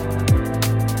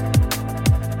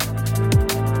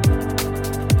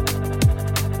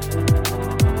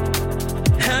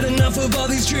 Had enough of all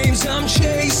these dreams I'm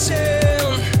chasing.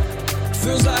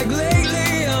 Feels like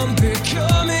lately I'm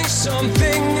becoming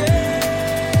something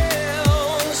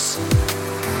else.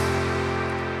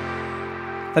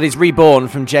 That is Reborn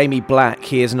from Jamie Black.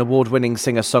 He is an award-winning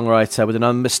singer-songwriter with an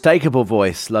unmistakable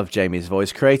voice. Love Jamie's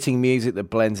voice. Creating music that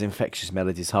blends infectious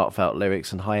melodies, heartfelt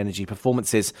lyrics and high-energy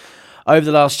performances. Over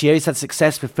the last year, he's had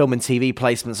success with film and TV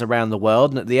placements around the world,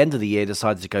 and at the end of the year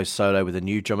decided to go solo with a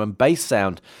new drum and bass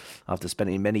sound after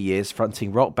spending many years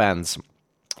fronting rock bands.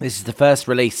 This is the first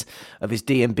release of his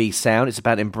D&B sound. It's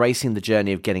about embracing the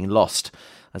journey of getting lost,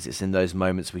 as it's in those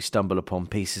moments we stumble upon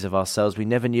pieces of ourselves we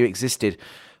never knew existed.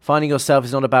 Finding yourself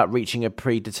is not about reaching a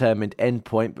predetermined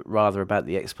endpoint, but rather about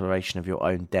the exploration of your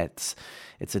own depths.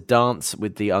 It's a dance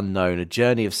with the unknown, a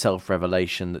journey of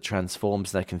self-revelation that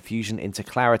transforms their confusion into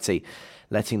clarity,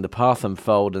 letting the path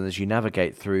unfold, and as you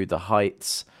navigate through the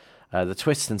heights, the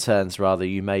twists and turns, rather,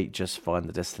 you may just find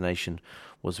the destination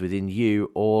was within you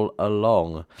all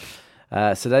along.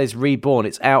 So that is Reborn.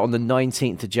 It's out on the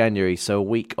 19th of January, so a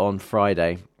week on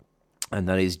Friday. And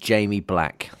that is Jamie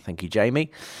Black. Thank you,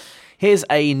 Jamie. Here's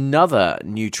another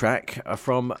new track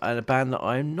from a band that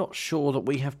I'm not sure that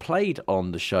we have played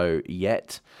on the show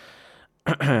yet.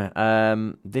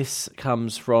 This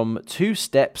comes from 2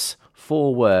 Steps,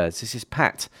 4 Words. This is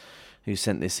Pat who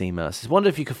sent this email. It says, wonder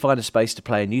if you could find a space to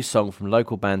play a new song from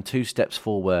local band 2 Steps,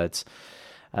 4 Words.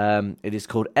 It is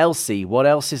called Elsie, What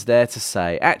Else Is There to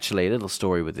Say? Actually, a little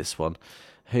story with this one.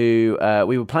 We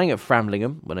were playing at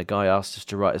Framlingham when a guy asked us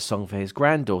to write a song for his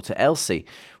granddaughter, Elsie.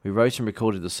 We wrote and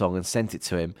recorded the song and sent it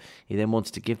to him. He then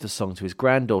wanted to give the song to his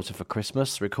granddaughter for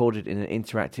Christmas, recorded in an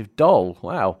interactive doll.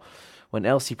 Wow. When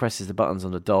Elsie presses the buttons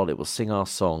on the doll, it will sing our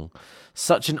song.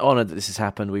 Such an honour that this has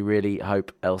happened. We really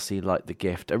hope Elsie liked the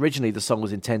gift. Originally, the song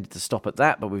was intended to stop at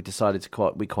that, but we've decided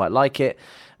we quite like it,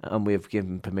 and we've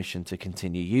given permission to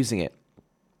continue using it.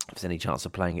 If there's any chance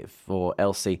of playing it for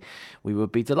Elsie, we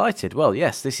would be delighted. Well,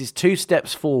 yes, this is 2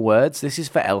 Steps, 4 Words. This is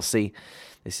for Elsie.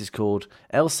 This is called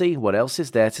Elsie, What Else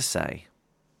Is There to Say?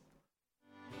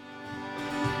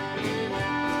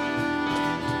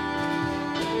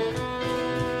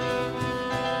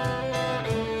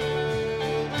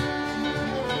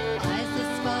 Eyes that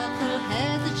sparkle,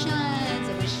 hair that shines.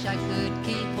 I wish I could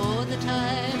keep all the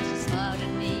time. She smiled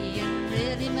at me and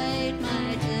really made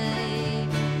my day.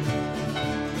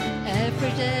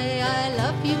 Every day I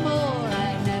love you more.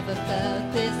 I never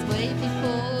felt this way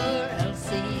before.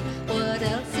 Elsie, what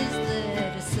else is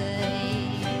there to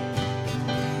say?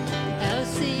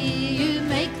 Elsie, you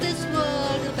make this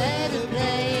world a better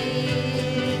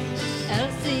place.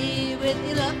 Elsie, with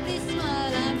your lovely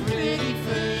smile and pretty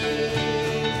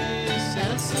face.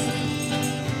 Elsie,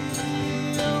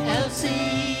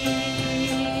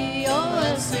 Elsie, oh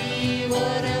Elsie,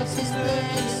 what else is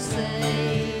there to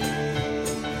say?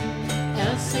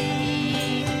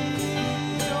 Elsie,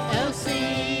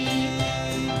 Elsie,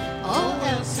 oh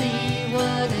Elsie,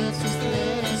 what else is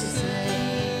there to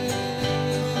say?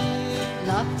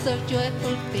 Love so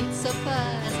joyful, beats so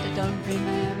fast, I don't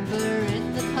remember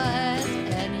in the past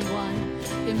anyone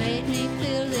who made me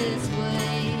feel this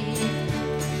way.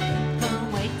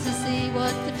 Can't wait to see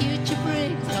what the future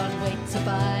brings, can't wait to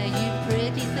buy you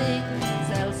pretty things.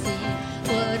 Elsie,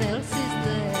 what else is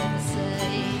there to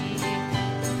say?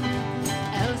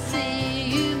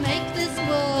 Elsie, you make this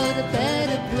world a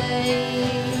better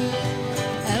place.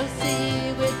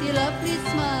 Elsie, with your lovely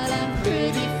smile and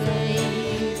pretty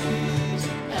face.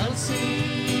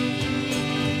 Elsie,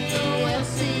 oh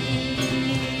Elsie.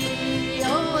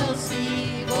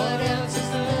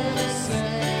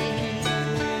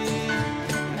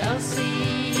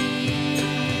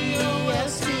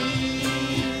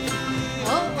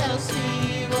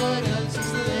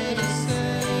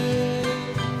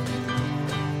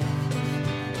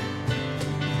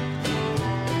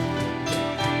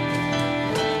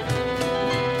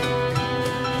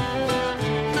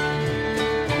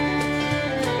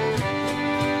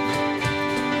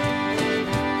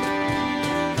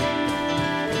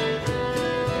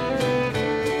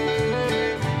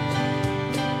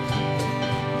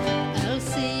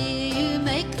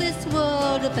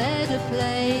 better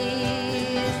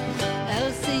place.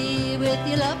 Elsie, with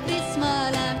your lovely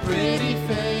smile and pretty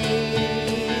face.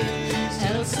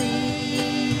 Elsie,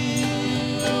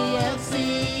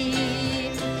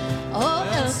 Elsie, oh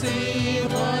Elsie,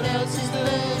 what else is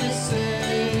there to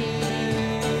say?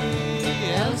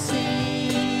 Elsie,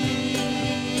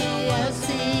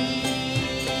 Elsie,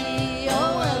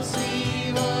 oh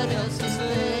Elsie, what else is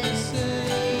there to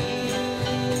say?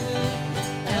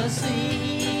 Elsie,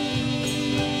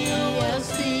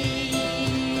 Elsie,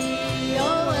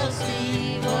 oh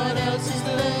Elsie, what else is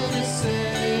there to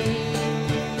say?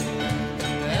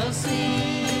 Elsie,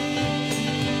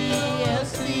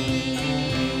 Elsie,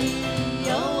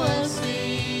 oh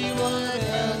Elsie, what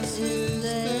else is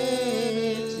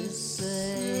there to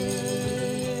say?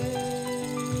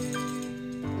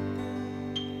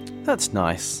 That's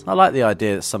nice. I like the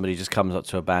idea that somebody just comes up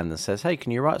to a band and says, hey,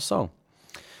 can you write a song?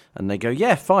 And they go,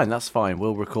 yeah, fine, that's fine.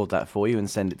 We'll record that for you and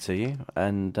send it to you.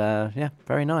 And yeah,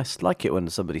 very nice. Like it when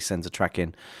somebody sends a track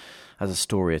in, has a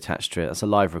story attached to it. That's a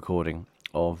live recording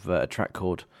of a track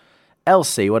called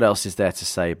Elsie, What Else Is There to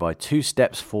Say by 2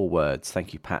 Steps 4 Words.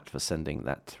 Thank you, Pat, for sending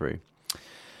that through.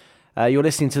 You're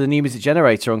listening to the New Music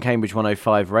Generator on Cambridge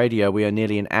 105 Radio. We are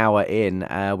nearly an hour in.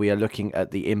 We are looking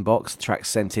at the inbox, tracks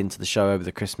sent into the show over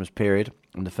the Christmas period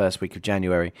in the first week of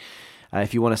January.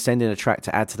 If you want to send in a track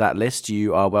to add to that list,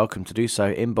 you are welcome to do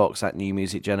so. Inbox at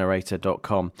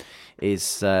newmusicgenerator.com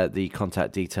is the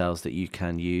contact details that you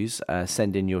can use.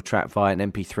 Send in your track via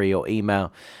an MP3 or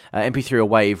email, MP3 or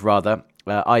WAV rather,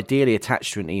 ideally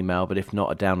attached to an email, but if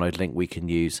not, a download link we can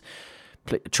use.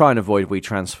 Try and avoid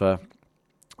WeTransfer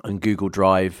and Google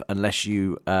Drive unless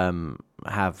you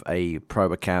have a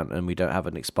Pro account and we don't have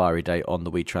an expiry date on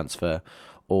the WeTransfer,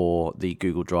 or the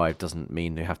Google Drive doesn't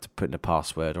mean you have to put in a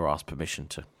password or ask permission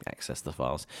to access the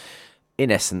files. In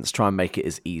essence, try and make it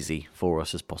as easy for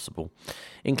us as possible.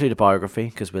 Include a biography,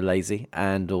 because we're lazy,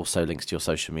 and also links to your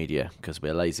social media, because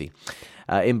we're lazy.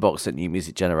 Inbox at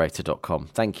newmusicgenerator.com.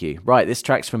 Thank you. Right, this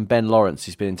track's from Ben Lawrence,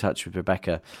 who's been in touch with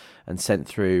Rebecca and sent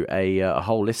through a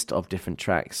whole list of different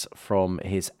tracks from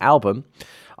his album.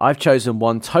 I've chosen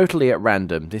one totally at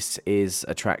random. This is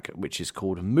a track which is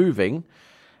called Moving,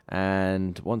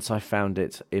 and once I found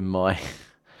it in my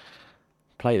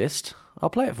playlist, I'll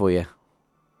play it for you.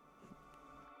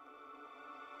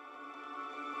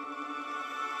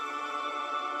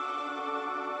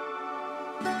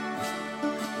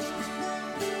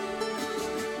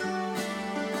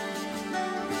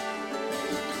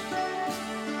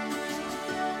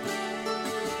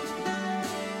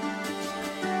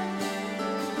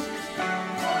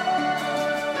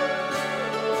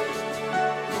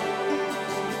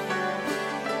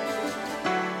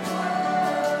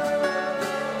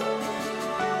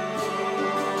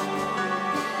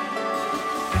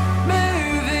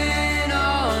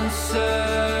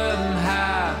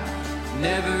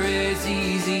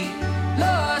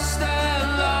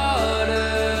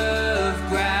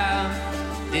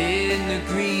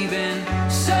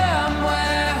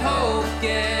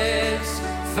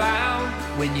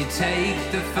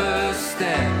 Take the first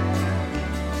step,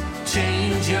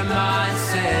 change your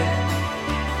mindset,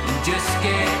 and just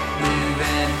get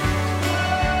moving.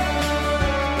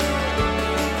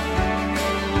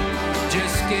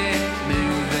 Just get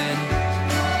moving.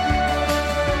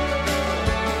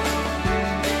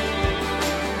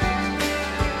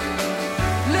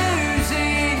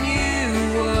 Losing you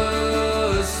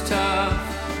was tough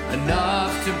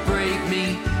enough to break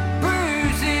me.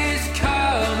 Bruises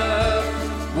come up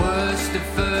worst at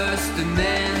first, and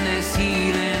then there's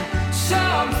healing.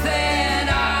 Something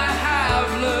I have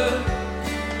learned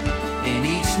in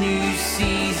each new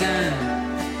season.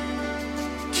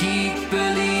 Keep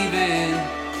believing,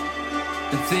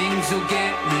 and things will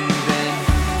get moving.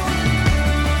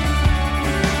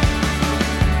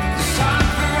 There's time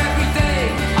for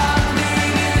everything under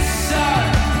the sun.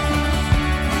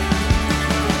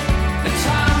 A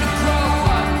time to grow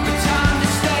up, a time to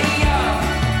stay young.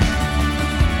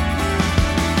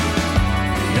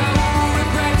 No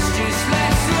regrets, just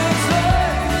lessons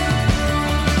learned.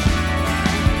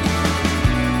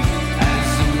 As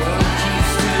the world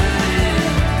keeps turning,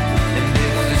 and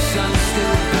if the sun's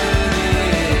still burning,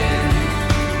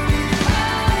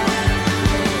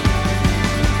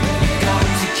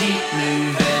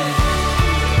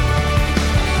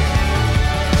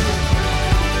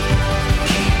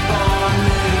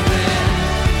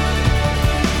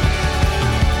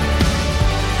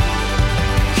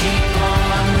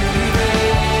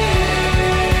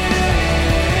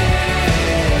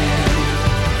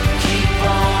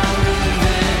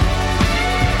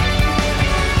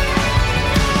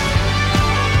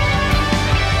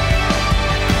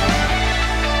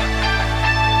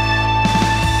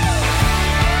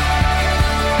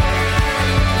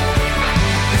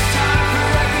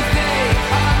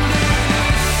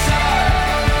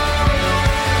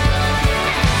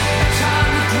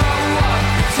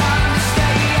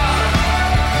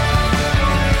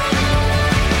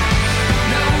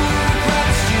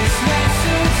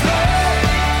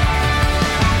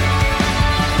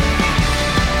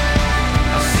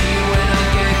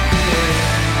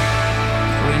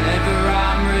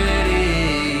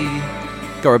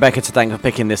 Got Rebecca to thank for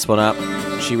picking this one up.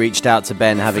 She reached out to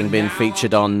Ben, having been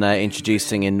featured on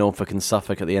Introducing in Norfolk and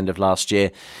Suffolk at the end of last year.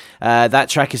 That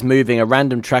track is Moving, a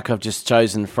random track I've just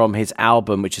chosen from his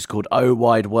album, which is called Oh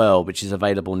Wide World, which is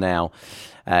available now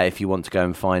if you want to go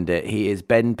and find it. He is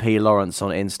Ben P. Lawrence on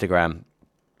Instagram.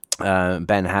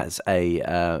 Ben has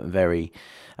a very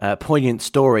poignant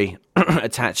story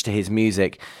attached to his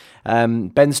music.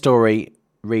 Ben's story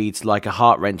reads like a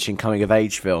heart-wrenching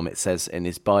coming-of-age film, it says in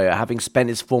his bio. Having spent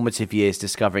his formative years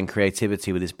discovering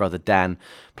creativity with his brother Dan,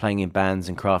 playing in bands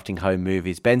and crafting home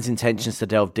movies, Ben's intentions to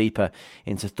delve deeper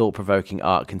into thought-provoking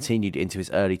art continued into his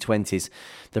early 20s.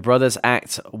 The brothers'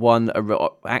 Act 1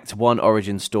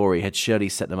 origin story had surely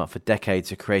set them up for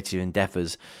decades of creative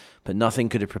endeavours, but nothing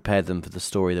could have prepared them for the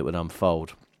story that would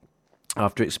unfold.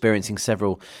 After experiencing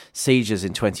several seizures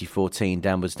in 2014,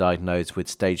 Dan was diagnosed with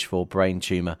stage 4 brain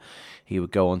tumour. He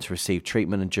would go on to receive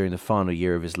treatment and during the final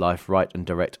year of his life write and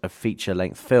direct a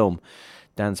feature-length film.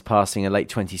 Dan's passing in late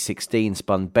 2016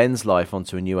 spun Ben's life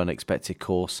onto a new unexpected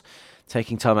course.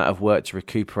 Taking time out of work to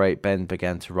recuperate, Ben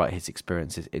began to write his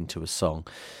experiences into a song.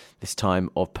 This time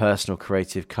of personal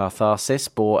creative catharsis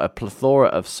bore a plethora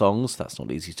of songs, that's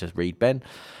not easy to read, Ben,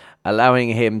 allowing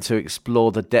him to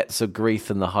explore the depths of grief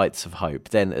and the heights of hope.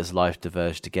 Then, as life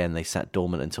diverged again, they sat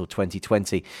dormant until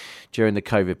 2020. During the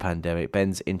COVID pandemic,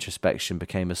 Ben's introspection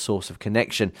became a source of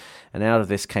connection, and out of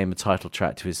this came a title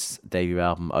track to his debut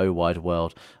album, Oh Wide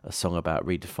World, a song about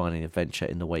redefining adventure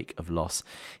in the wake of loss.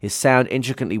 His sound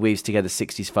intricately weaves together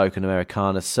 60s folk and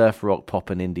Americana, surf rock, pop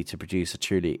and indie to produce a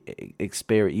truly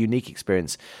unique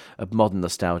experience of modern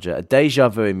nostalgia. A deja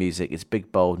vu in music. It's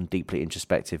big, bold and deeply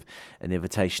introspective, an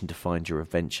invitation to find your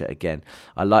adventure again.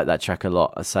 I like that track a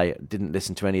lot. I say, didn't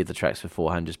listen to any of the tracks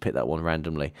beforehand, just picked that one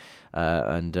randomly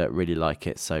and really like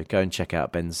it. So go and check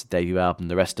out Ben's debut album,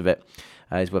 the rest of it.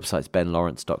 His website's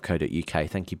benlawrence.co.uk.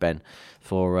 Thank you, Ben,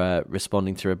 for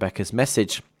responding to Rebecca's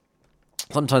message.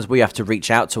 Sometimes we have to reach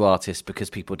out to artists because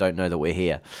people don't know that we're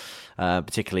here.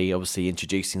 Particularly, obviously,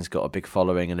 Introducing's got a big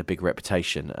following and a big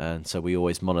reputation, and so we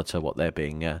always monitor what they're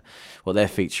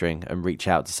featuring, and reach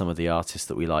out to some of the artists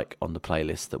that we like on the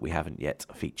playlist that we haven't yet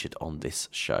featured on this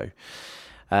show.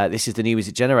 This is the New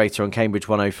Music Generator on Cambridge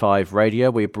 105 Radio.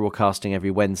 We're broadcasting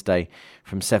every Wednesday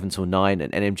from 7 till 9,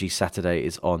 and NMG Saturday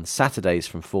is on Saturdays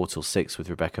from 4 till 6 with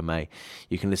Rebecca May.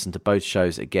 You can listen to both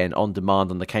shows again on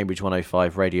demand on the Cambridge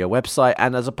 105 Radio website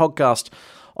and as a podcast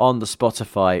on the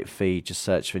Spotify feed. Just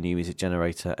search for New Music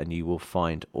Generator and you will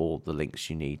find all the links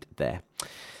you need there.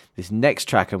 This next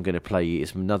track I'm going to play you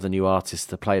is from another new artist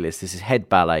to the playlist. This is Head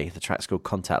Ballet. The track's called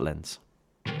Contact Lens.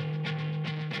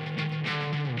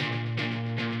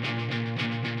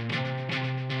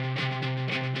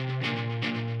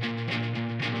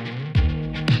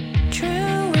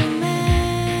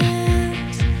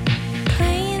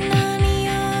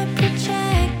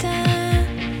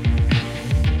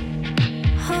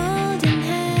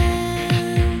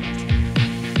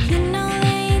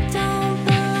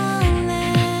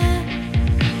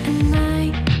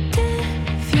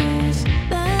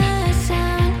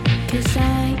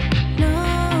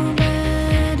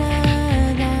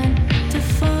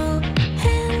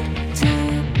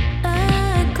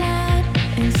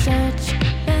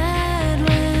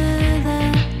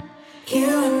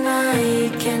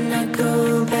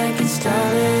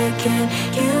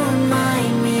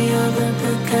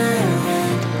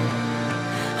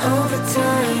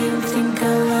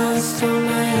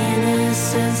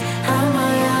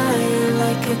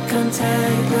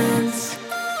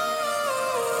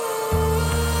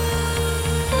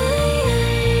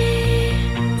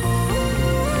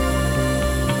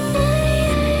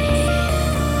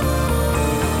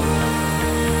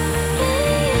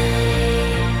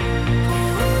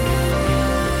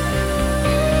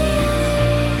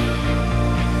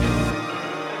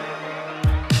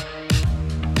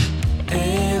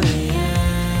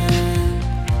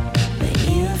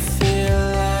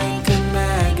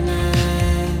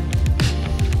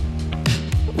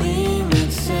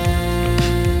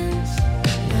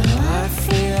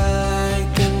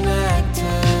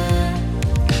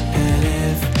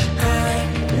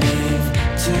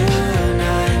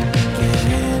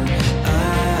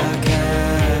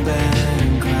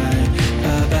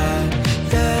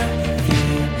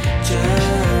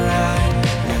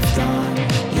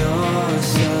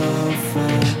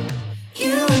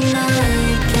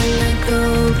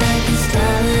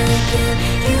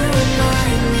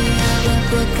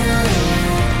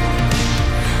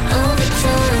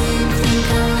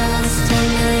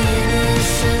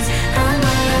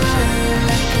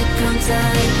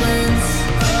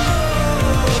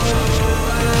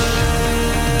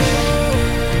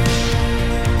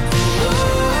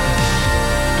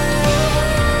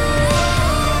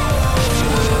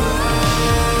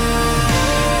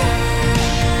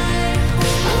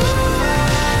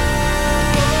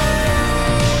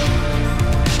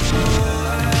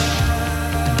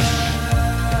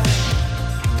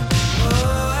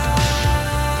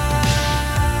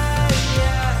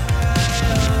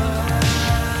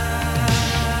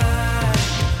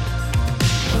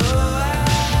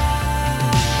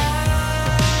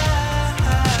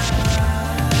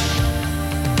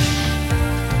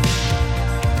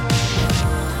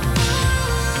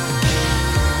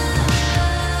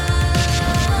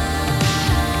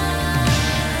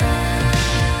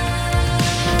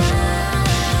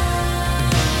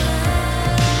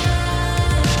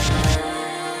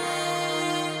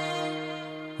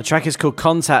 track is called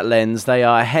Contact Lens. They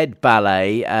are Head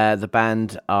Ballet. The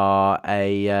band are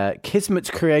a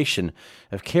Kismet creation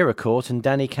of Kira Court and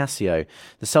Danny Cassio.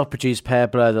 The self-produced pair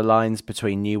blur the lines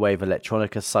between new wave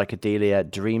electronica, psychedelia,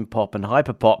 dream pop and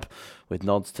hyperpop, with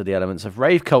nods to the elements of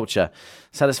rave culture.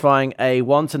 Satisfying a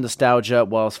wanton nostalgia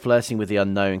whilst flirting with the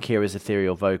unknown, Kira's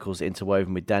ethereal vocals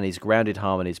interwoven with Danny's grounded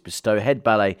harmonies bestow Head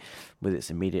Ballet with its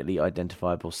immediately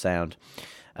identifiable sound.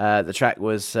 The track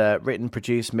was written,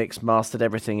 produced, mixed, mastered,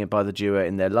 everything by the duo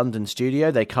in their London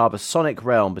studio. They carve a sonic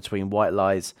realm between White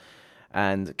Lies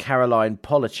and Caroline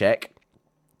Polachek.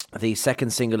 The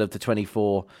second single of the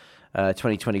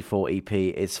 2024 EP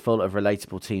is full of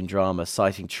relatable teen drama,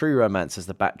 citing true romance as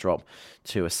the backdrop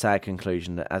to a sad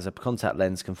conclusion that as a contact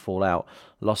lens can fall out,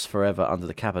 lost forever under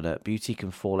the cabinet, beauty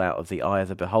can fall out of the eye of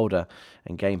the beholder,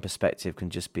 and gain perspective can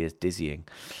just be as dizzying.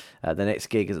 The next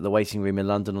gig is at the Waiting Room in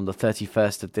London on the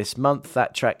 31st of this month.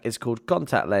 That track is called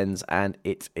Contact Lens, and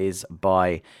it is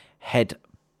by Head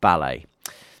Ballet.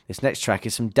 This next track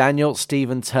is from Daniel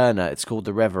Stephen Turner. It's called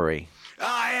The Reverie.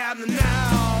 I am the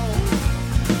now,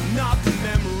 not the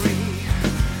memory.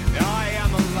 I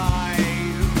am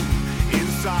alive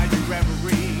inside your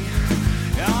reverie.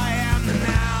 I am the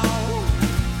now,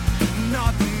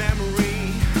 not the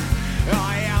memory.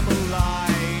 I am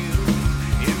alive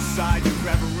inside your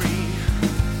reverie.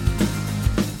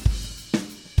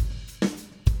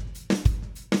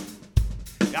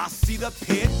 I see the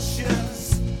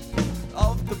pictures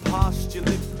of the past you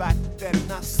lived back then.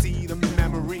 I see the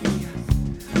memory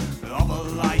of a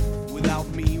life without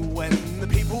me, when the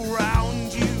people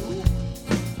around you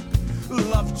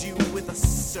loved you with a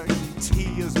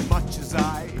certainty as much as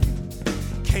I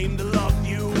came to love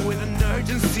you with an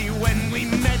urgency. When we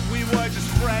met, we were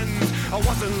just friends. I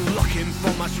wasn't looking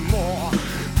for much more,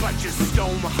 but you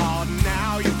stole my heart.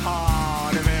 Now you're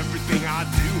part of everything I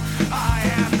do. I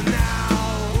am the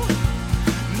now,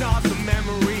 not the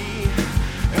memory.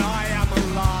 I am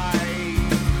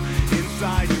alive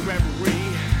inside your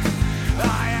reverie.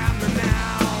 I am the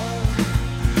now,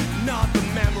 not the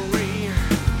memory.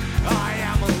 I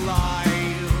am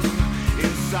alive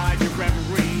inside your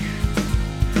reverie.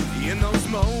 In those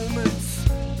moments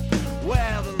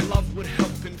where the love would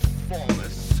help inform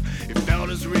us, it felt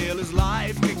as real as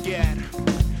life could get.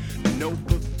 No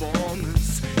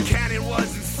performance, can it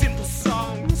was in simple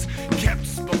songs, kept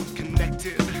us both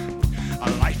connected.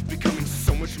 Our life becoming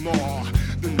so much more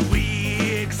than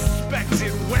we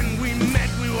expected. When we met,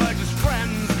 we were just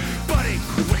friends, but it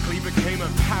quickly became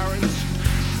apparent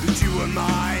that you were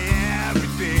my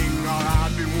everything, all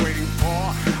I've been waiting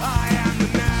for. I am the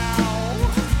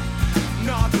now,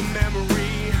 not the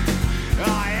memory.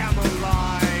 I am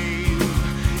alive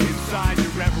inside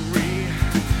your reverie.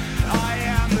 I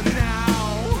am the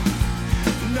now,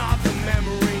 not the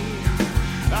memory.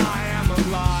 I am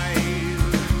alive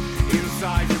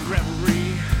inside your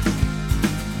reverie.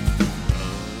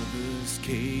 Others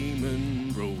came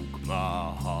and broke my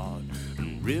heart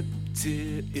and ripped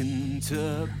it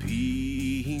into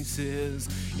pieces.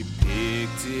 You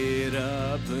picked it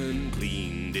up and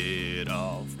cleaned it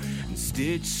off and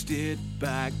stitched it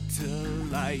back to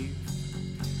life.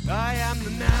 I am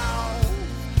the now,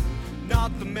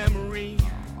 not the memory.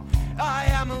 I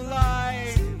am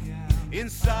alive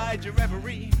inside your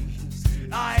reverie.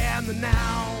 I am the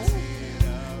now,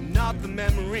 not the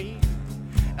memory.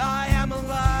 I am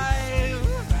alive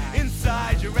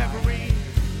inside your reverie.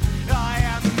 I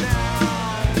am the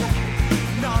now,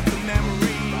 not the memory.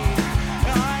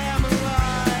 I am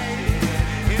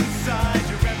alive inside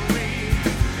your reverie.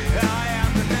 I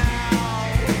am the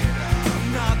now,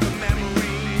 not the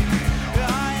memory.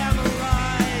 I am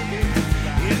alive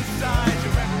inside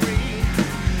your reverie.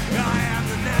 I am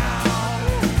the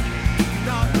now,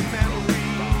 not the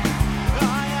memory.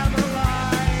 I am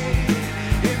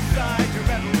alive inside your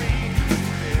reverie.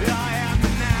 I am the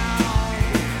now,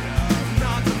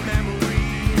 not the memory.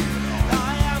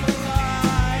 I am alive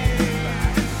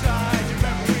inside your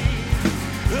reverie.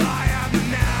 I am the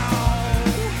now,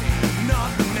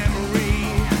 not the memory.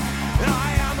 I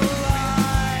am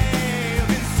alive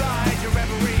inside your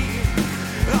reverie.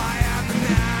 I am the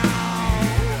now,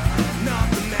 not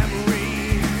the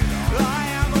memory. I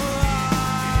am alive.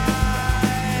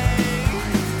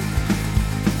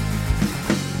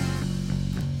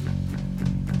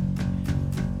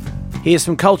 He is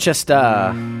from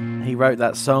Colchester. He wrote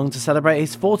that song to celebrate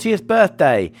his 40th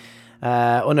birthday.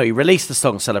 He released the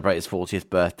song to celebrate his 40th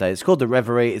birthday. It's called The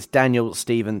Reverie. It's Daniel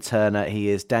Stephen Turner. He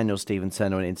is Daniel Stephen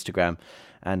Turner on Instagram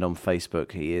and on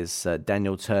Facebook. He is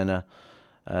Daniel Turner,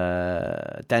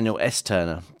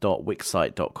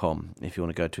 danielsturner.wixsite.com if you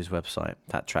want to go to his website.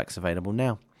 That track's available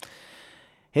now.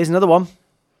 Here's another one.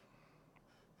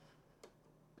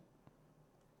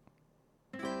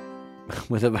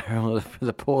 with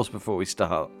a pause before we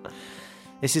start.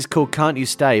 This is called Can't You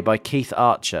Stay by Keith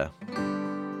Archer.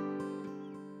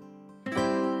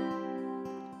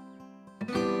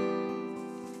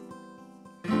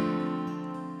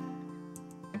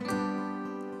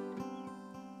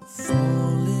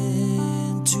 Fall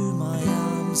into my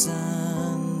arms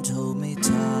and hold me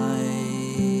tight,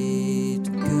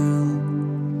 girl.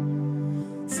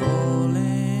 Fall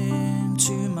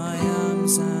into my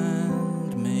arms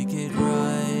and make it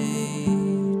right.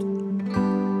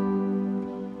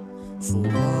 For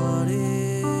what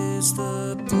is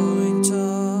the point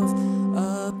of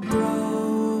a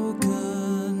broken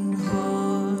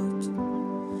heart?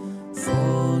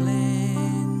 Fall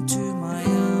into my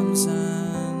arms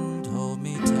and hold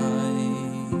me tight.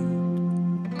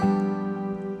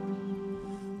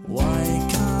 Why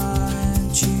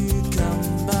can't you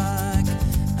come back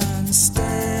and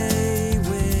stay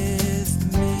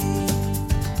with me?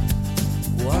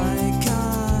 Why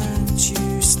can't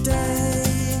you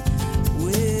stay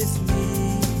with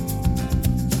me?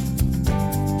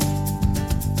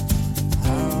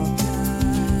 How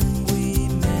can we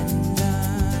mend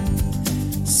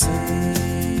and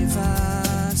save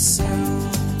ourselves?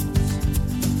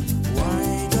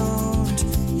 Why don't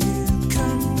you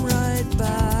come right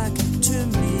back to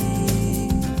me?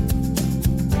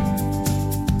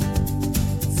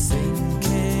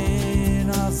 Thinking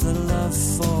of the love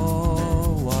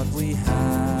for what we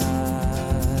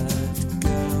had,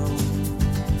 girl.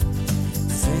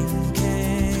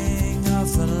 Thinking of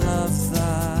the love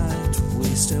that we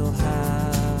still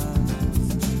have.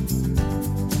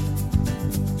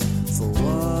 For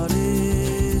what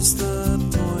is the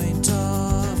point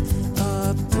of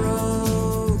a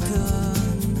broken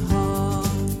heart?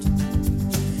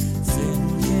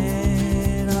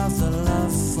 Thinking of the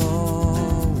love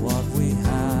for what we had.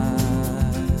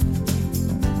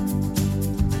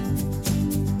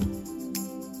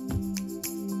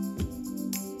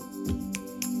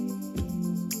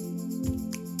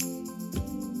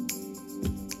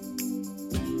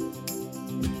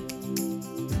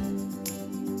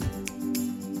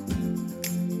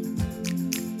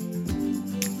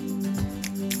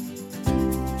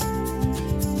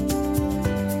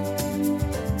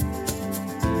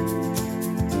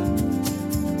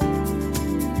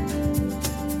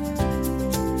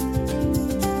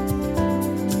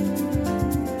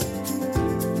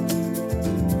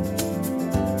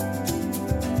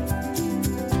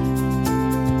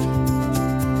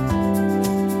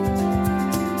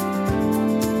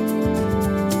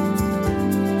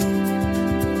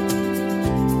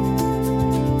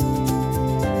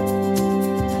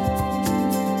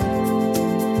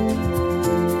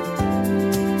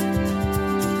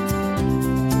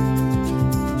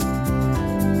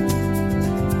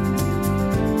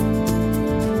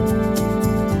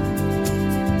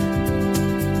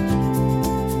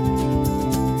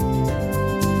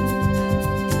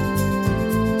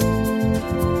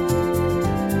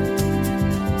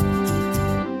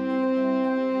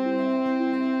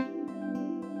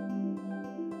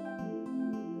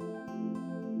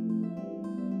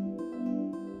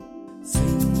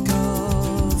 Think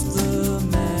of the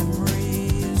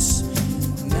memories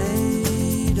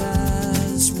made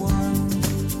as one.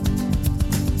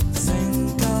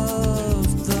 Think of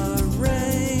the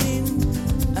rain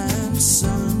and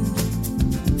sun.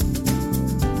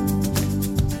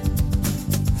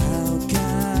 How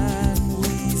can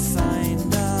we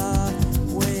find our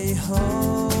way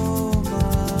home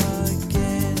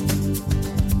again?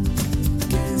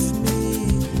 Give me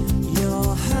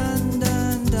your hand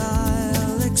and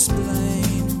I'll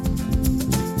explain.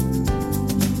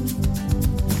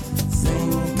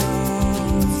 Think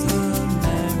of the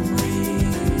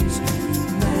memories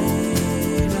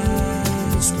made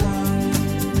as one.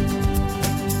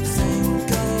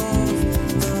 Think of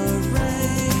the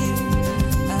rain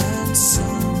and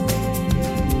sun.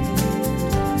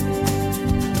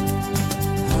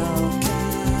 How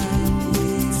can we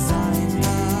find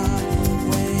our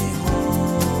way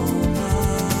home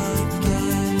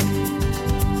again?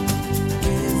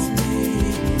 Give me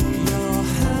your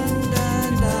hand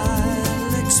and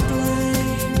I'll explain.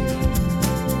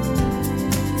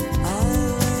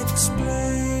 I'll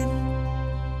explain.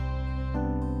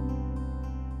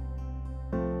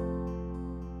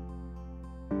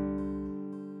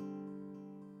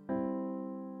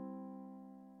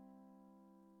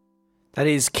 That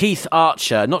is Keith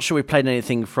Archer. Not sure we played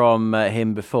anything from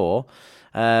him before.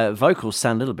 Vocals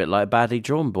sound a little bit like Badly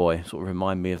Drawn Boy. Sort of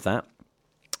remind me of that.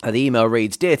 The email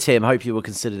reads, Dear Tim, hope you will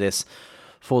consider this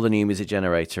for the New Music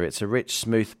Generator. It's a rich,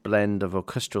 smooth blend of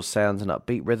orchestral sounds and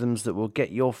upbeat rhythms that will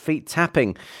get your feet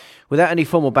tapping. Without any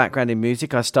formal background in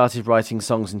music, I started writing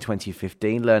songs in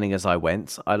 2015, learning as I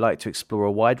went. I like to explore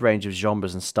a wide range of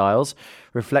genres and styles,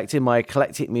 reflecting my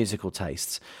eclectic musical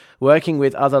tastes. Working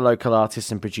with other local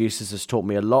artists and producers has taught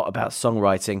me a lot about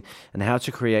songwriting and how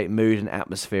to create mood and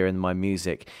atmosphere in my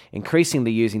music,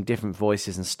 increasingly using different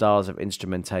voices and styles of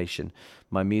instrumentation.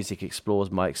 My music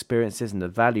explores my experiences and the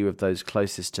value of those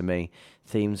closest to me,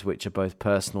 themes which are both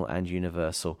personal and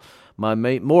universal.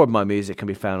 More of my music can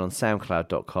be found on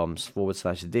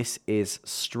soundcloud.com/this is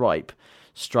Stripe.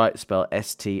 Stripe spelled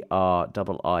STRIPE.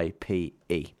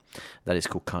 That is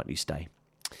called Can't You Stay.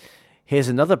 Here's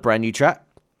another brand new track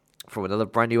from another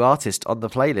brand new artist on the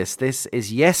playlist. This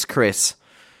is Yes Chris.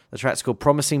 The track's called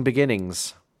Promising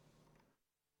Beginnings.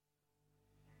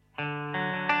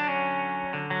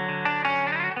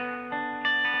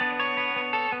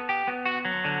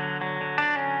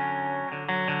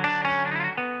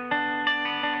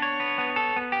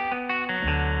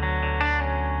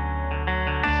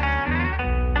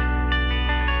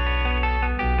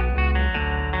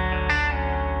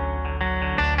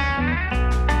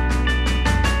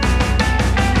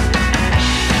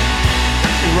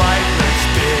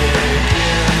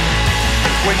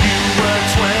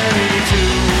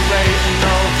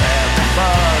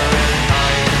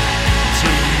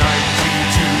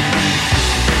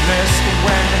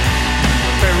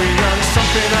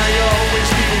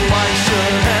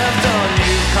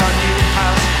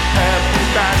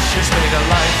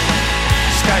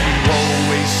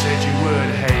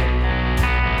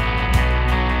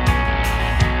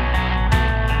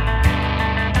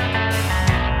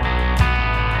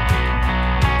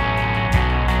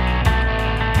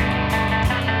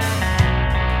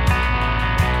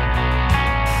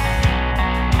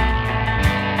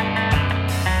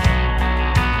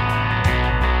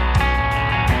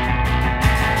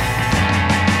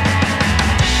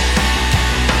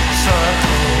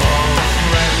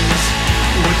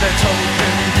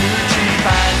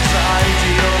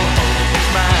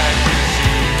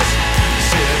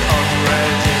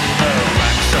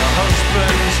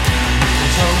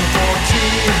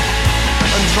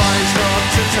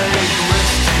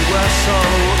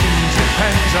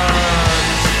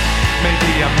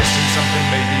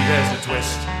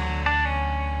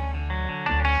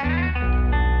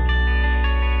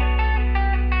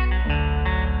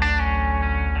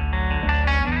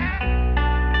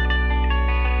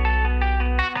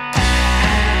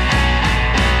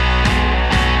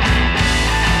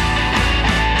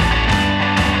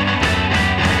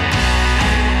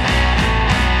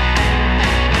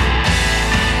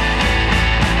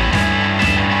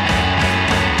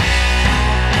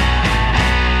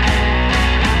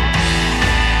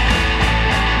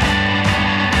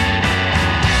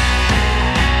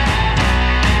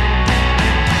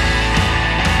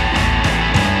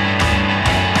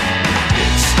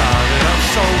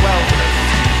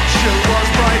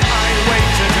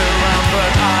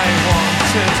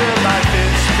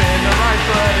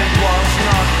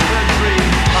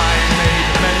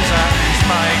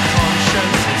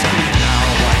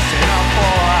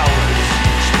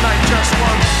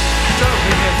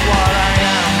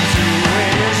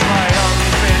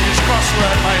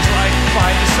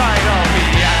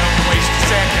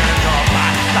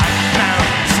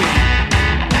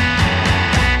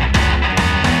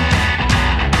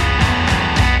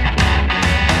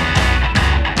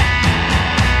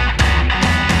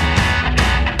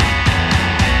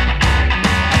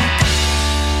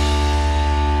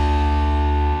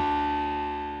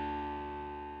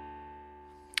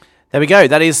 There we go.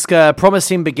 That is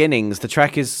Promising Beginnings. The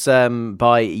track is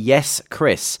by Yes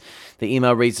Chris. The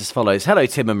email reads as follows. Hello,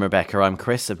 Tim and Rebecca. I'm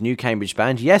Chris of New Cambridge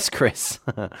band Yes Chris.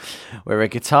 We're a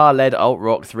guitar-led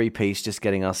alt-rock three-piece just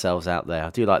getting ourselves out there.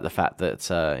 I do like the fact that,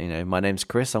 my name's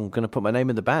Chris. I'm going to put my name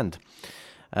in the band.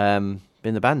 In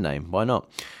the band name. Why not?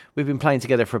 We've been playing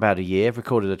together for about a year. I've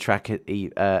recorded a track at...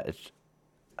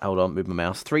 hold on, move my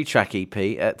mouse. 3-track EP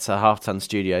at Half Ton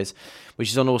Studios, which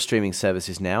is on all streaming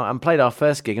services now, and played our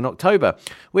first gig in October.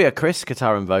 We are Chris,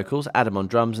 guitar and vocals, Adam on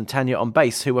drums, and Tanya on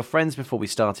bass, who were friends before we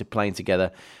started playing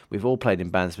together. We've all played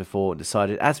in bands before and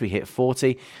decided as we hit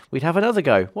 40, we'd have another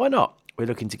go. Why not? We're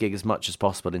looking to gig as much as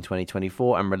possible in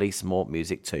 2024 and release more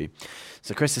music too.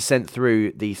 So Chris has sent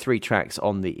through the 3 tracks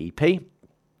on the EP,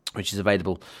 which is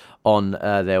available on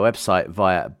their website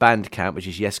via Bandcamp, which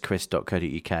is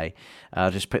yeschris.co.uk. I'll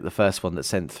just pick the first one that's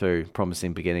sent through,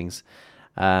 Promising Beginnings.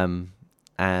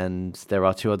 And there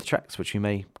are 2 other tracks which we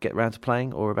may get round to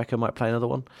playing, or Rebecca might play another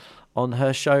one on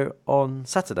her show on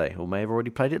Saturday, or may have already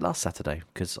played it last Saturday,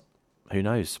 because who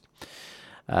knows?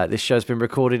 This show's been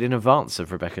recorded in advance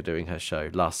of Rebecca doing her show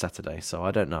last Saturday, so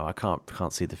I don't know. I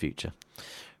can't see the future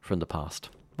from the past.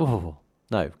 Oh,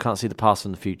 no, can't see the past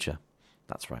from the future.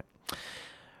 That's right.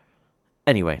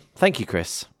 Anyway, thank you,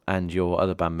 Chris, and your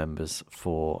other band members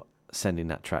for sending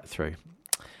that track through.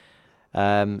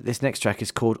 This next track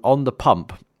is called On the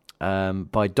Pump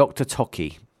by Dr.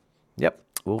 Toki. Yep,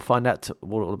 we'll find out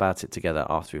all about it together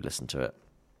after we listen to it.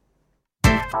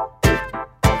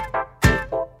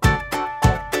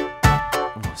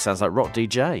 Oh, sounds like Rock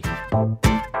DJ.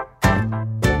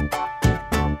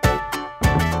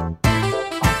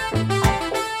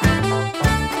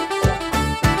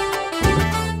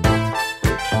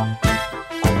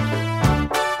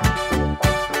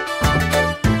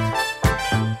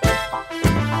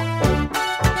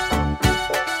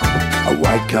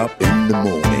 Wake up in the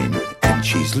morning and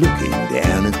she's looking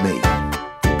down at me.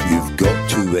 You've got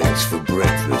 2 eggs for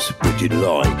breakfast, would you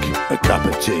like a cup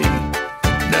of tea?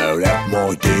 Now that,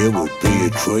 my dear, would be a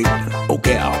treat. I'll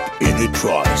get up in a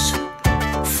trice.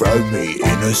 Throw me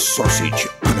in a sausage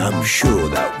and I'm sure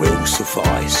that will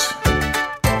suffice.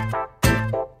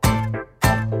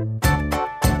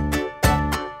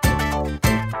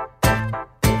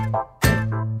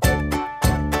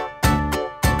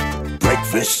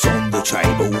 Breakfast's on the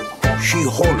table, she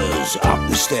hollers up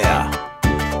the stair.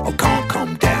 I can't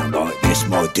come down like this,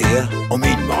 my dear, I'm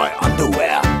in my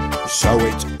underwear. So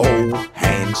it's all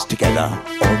hands together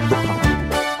on the pump.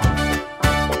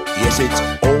 Yes, it's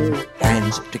all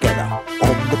hands together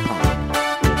on the pump.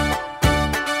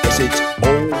 Yes, it's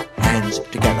all hands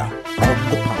together on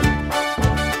the pump.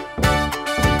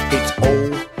 It's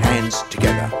all hands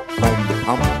together on the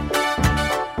pump.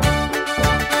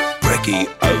 Brekkie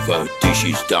over,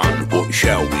 dishes done, what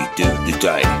shall we do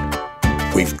today?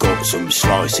 We've got some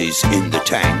slices in the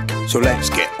tank, so let's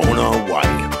get on our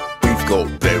way. We've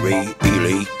got Bury,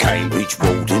 Ely, Cambridge,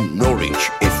 Walden, Norwich,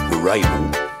 if we're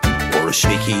able. Or a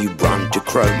sneaky run to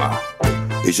Cromer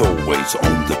is always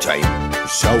on the table.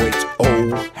 So it's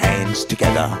all hands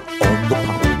together on the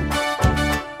pump.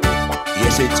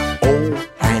 Yes, it's all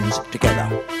hands together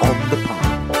on the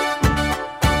pump.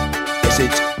 Yes,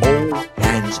 it's all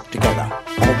hands together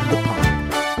on the pump.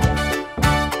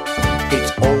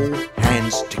 It's all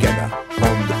hands together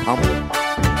on the pump.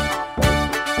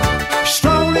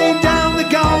 Strolling down the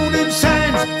golden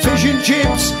sands, fish and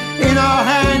chips in our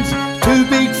hands, 2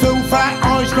 big full fat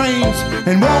ice creams,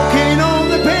 and walking on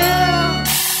the pier.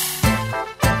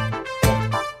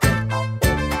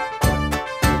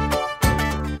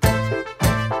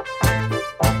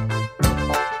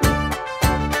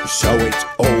 So it's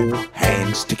all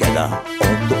hands together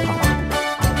on the pump.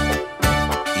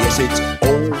 Yes, it's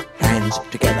all hands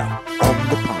together on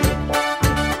the pump.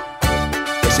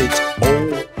 Yes, it's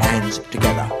all hands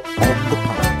together on the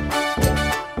pump.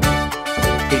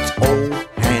 It's all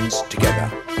hands together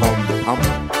on the pump.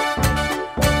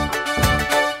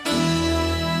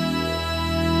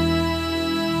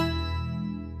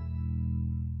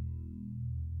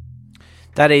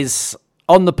 That is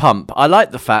On the Pump. I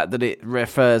like the fact that it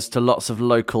refers to lots of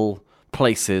local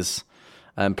places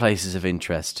and places of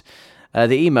interest.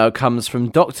 The email comes from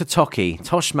Dr. Toki,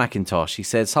 Tosh McIntosh. He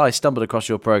says, "Hi, stumbled across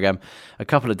your programme a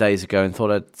couple of days ago and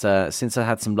thought since I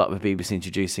had some luck with BBC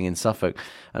Introducing in Suffolk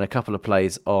and a couple of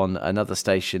plays on another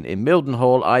station in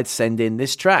Mildenhall, I'd send in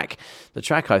this track. The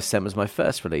track I sent was my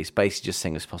first release, basically just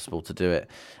saying it's possible to do it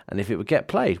and if it would get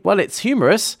played. Well, it's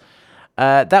humorous.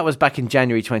 That was back in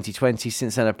January 2020.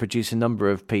 Since then, I've produced a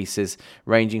number of pieces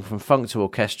ranging from funk to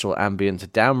orchestral, ambient to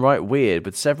downright weird,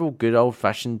 with several good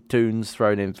old-fashioned tunes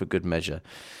thrown in for good measure.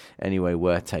 Anyway,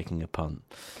 worth taking a punt.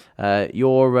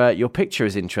 Your picture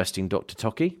is interesting, Dr.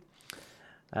 Toki,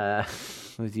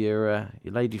 with your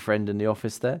lady friend in the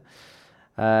office there.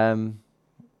 But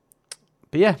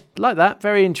yeah, like that.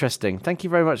 Very interesting. Thank you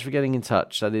very much for getting in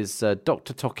touch. That is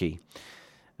Dr. Toki,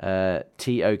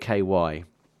 Toky.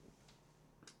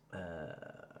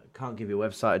 Can't give you a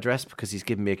website address because he's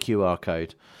given me a QR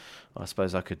code. I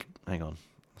suppose I could, hang on.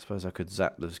 I suppose I could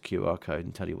zap this QR code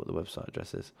and tell you what the website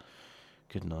address is.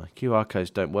 Couldn't I? QR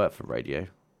codes don't work for radio.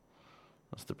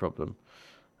 That's the problem.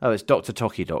 Oh, it's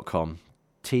drtoky.com.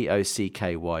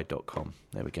 TOCKY.com.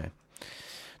 There we go.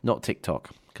 Not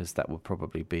TikTok, because that would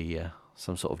probably be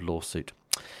some sort of lawsuit.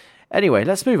 Anyway,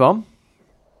 let's move on.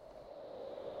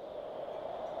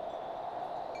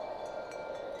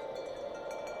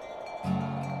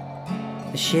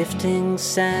 The shifting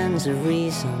sands of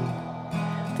reason,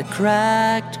 the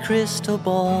cracked crystal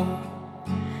ball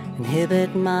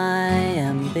inhibit my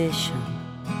ambition.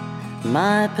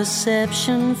 My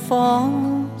perception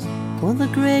falls, while the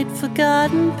great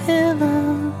forgotten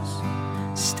pillars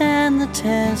stand the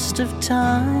test of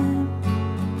time?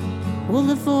 Will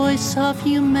the voice of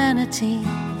humanity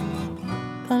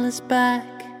pull us back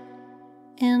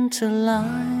into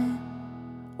line?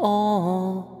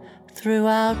 All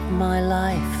throughout my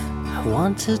life I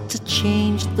wanted to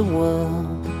change the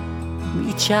world,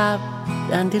 reach out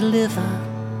and deliver,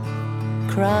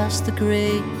 cross the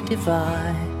great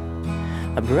divide,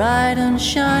 a bright and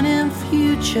shining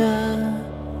future,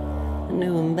 a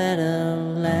new and better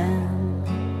land.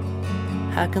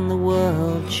 How can the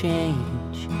world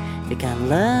change? They can't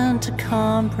learn to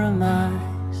compromise.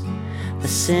 The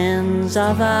sins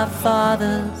of our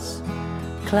fathers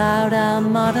cloud our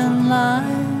modern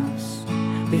lives.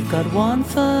 We've got one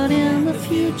foot in the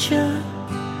future,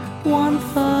 one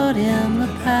foot in the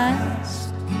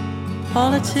past.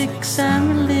 Politics and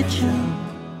religion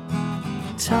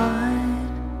tied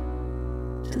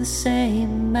to the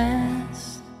same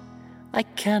mast. I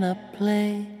cannot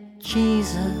play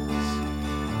Jesus,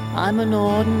 I'm an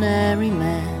ordinary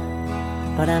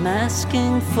man, but I'm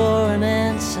asking for an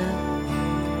answer.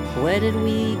 Where did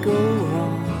we go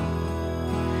wrong?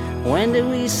 When did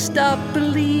we stop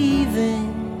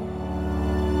believing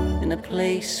in a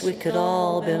place we could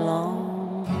all belong?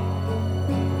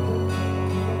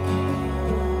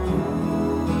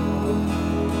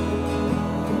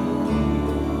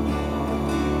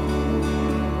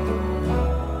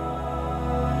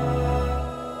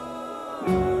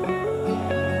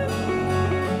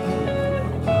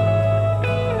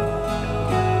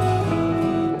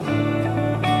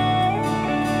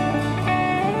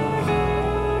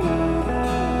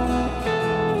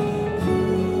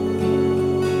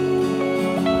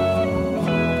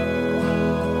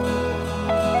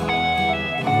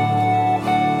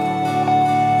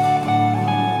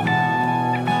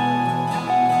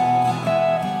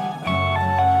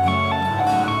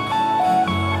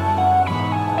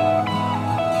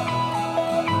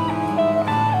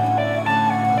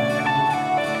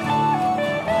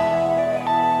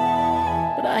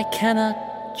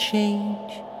 Cannot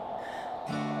change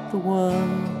the world.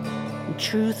 In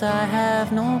truth, I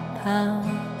have no power,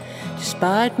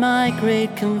 despite my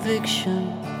great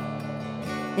conviction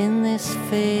in this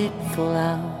fateful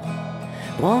hour.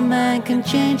 One man can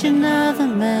change another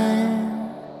man,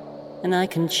 and I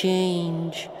can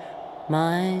change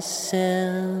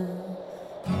myself.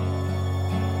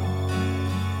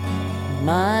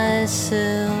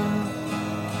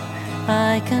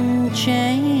 I can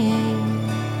change.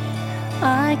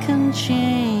 I can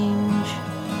change.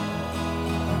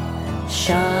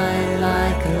 Shine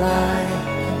like a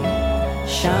light,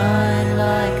 shine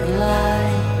like a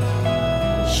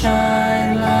light,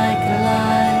 shine like a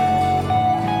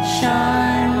light,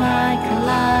 shine like a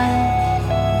light.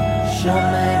 One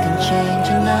man can change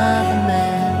another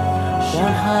man,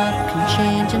 one heart can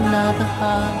change another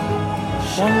heart,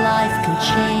 one life can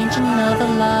change another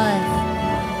life,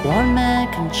 one man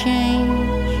can change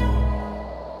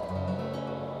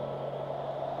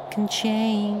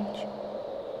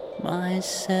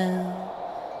myself.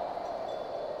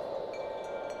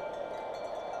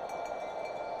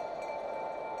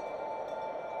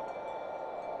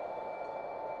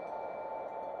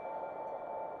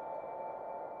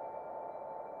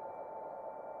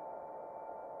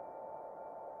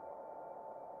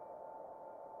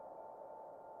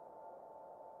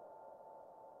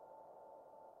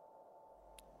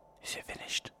 Is it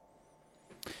finished?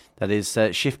 That is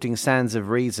Shifting Sands of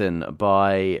Reason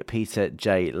by Peter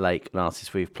J. Lake, an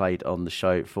artist we've played on the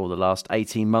show for the last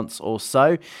 18 months or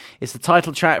so. It's the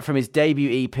title track from his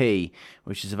debut EP,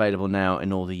 which is available now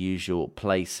in all the usual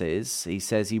places. He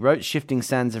says he wrote Shifting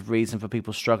Sands of Reason for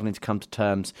people struggling to come to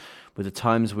terms with the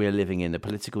times we are living in, the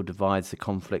political divides, the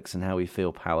conflicts, and how we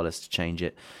feel powerless to change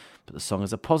it. But the song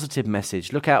has a positive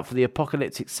message. Look out for the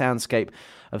apocalyptic soundscape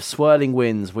of swirling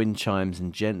winds, wind chimes,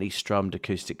 and gently strummed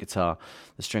acoustic guitar.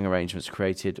 The string arrangement's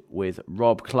created with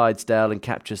Rob Clydesdale and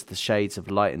captures the shades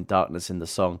of light and darkness in the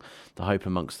song, the hope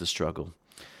amongst the struggle.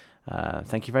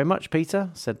 Thank you very much, Peter.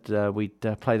 Said we'd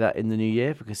play that in the new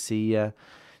year because he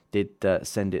did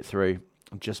send it through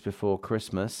just before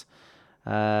Christmas.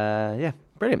 Yeah,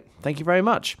 brilliant. Thank you very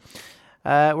much.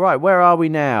 Right, where are we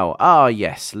now?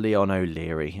 Yes, Leon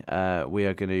O'Leary. We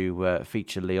are going to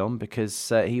feature Leon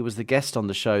because he was the guest on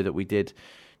the show that we did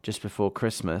just before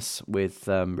Christmas with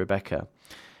Rebecca.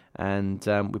 And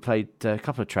we played a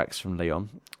couple of tracks from Leon,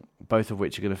 both of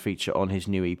which are going to feature on his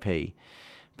new EP.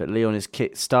 But Leon is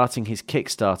starting his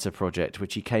Kickstarter project,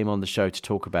 which he came on the show to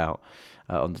talk about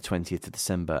on the 20th of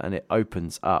December, and it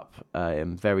opens up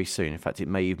very soon. In fact, it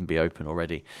may even be open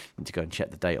already. I need to go and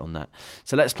check the date on that.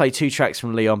 So let's play two tracks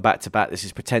from Leon back to back. This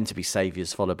is Pretend to be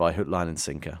Saviours, followed by Hook, Line and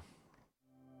Sinker.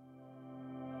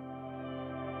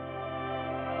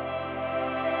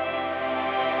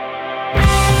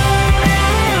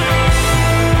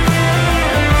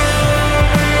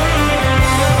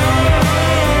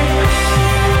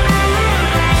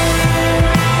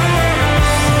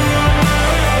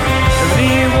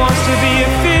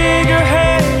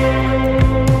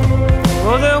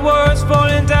 the words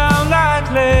falling down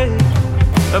like lead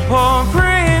upon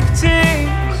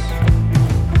cryptics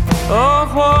of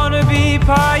wannabe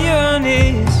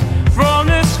pioneers. From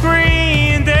the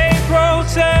screen they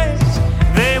protest,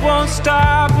 they won't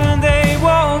stop and they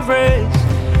won't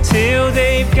rest till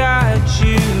they've got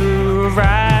you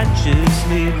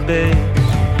righteously based.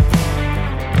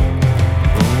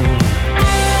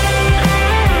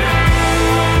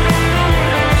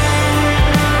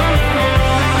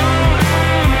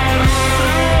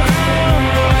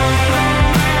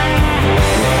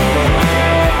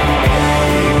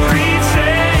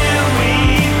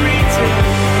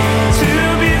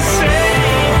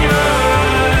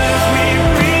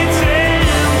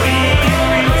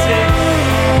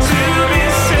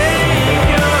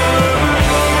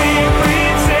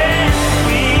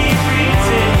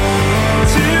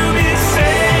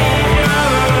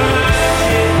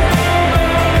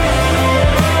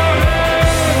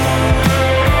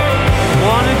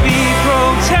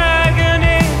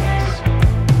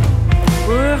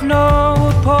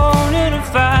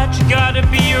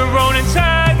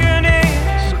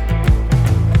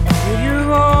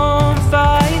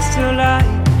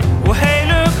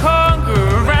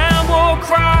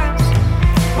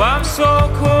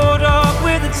 So caught up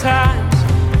with the times,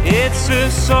 it's a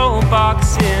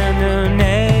soapbox in an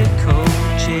echo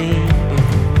chamber.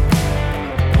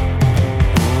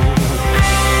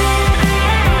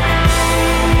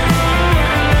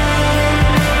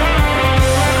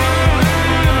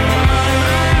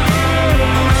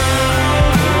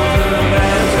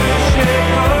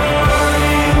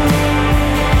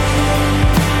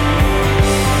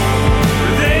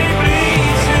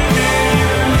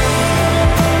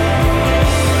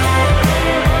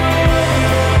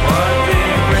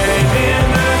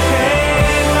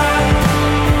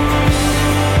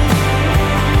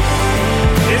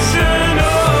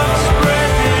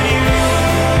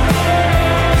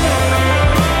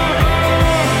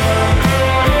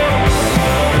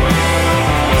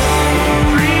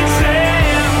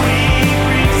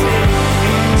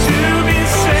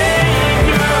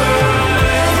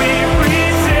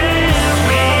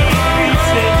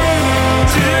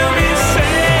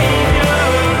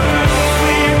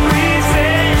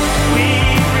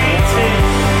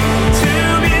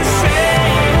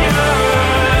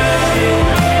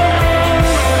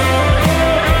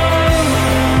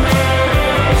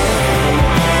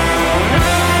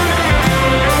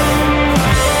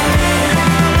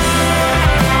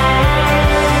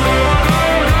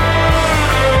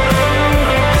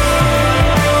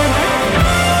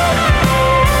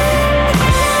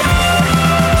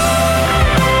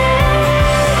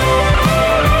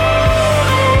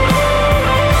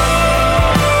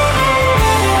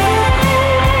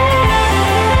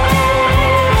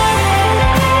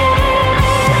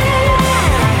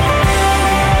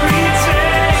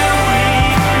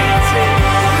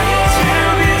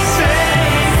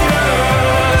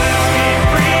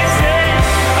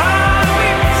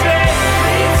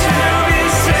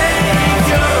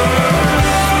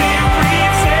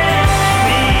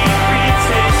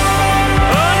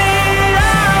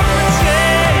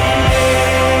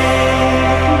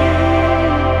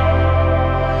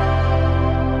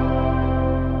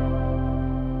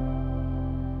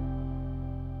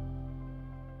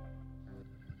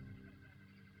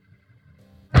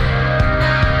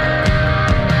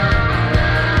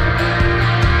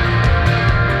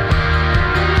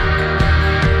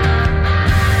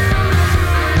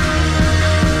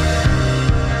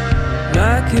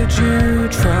 Could you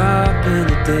drop in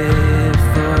the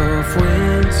depth of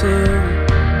winter?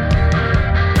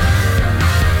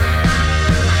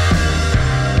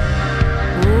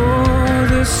 Oh,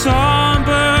 the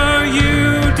somber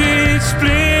you did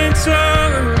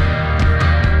splinter.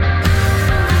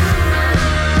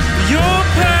 Your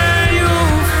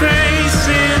pale face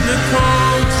in the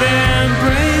cold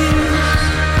embrace,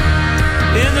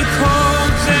 in the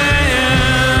cold embrace.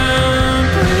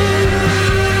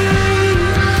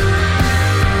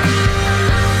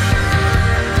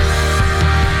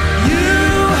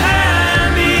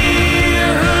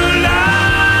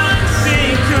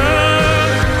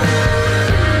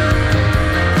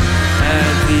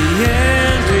 At the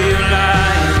end of your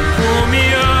life,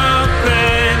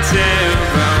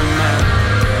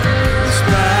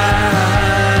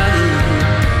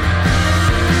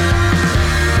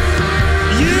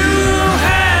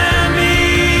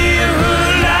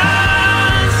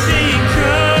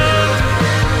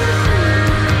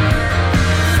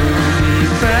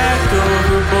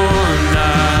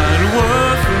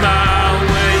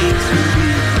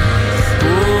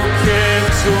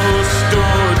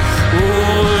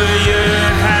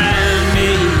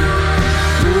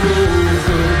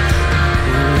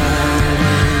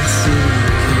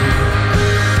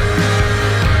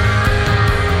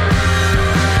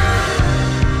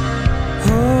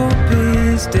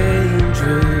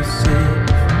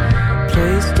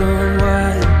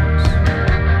 unwise.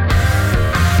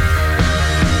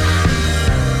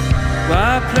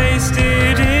 I placed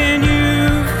it in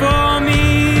you for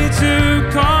me to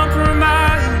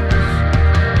compromise.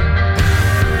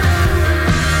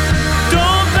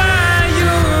 Don't lie,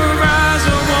 your eyes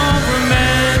I won't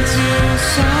romanticize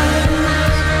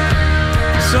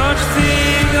such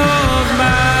thing of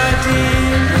my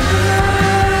delight.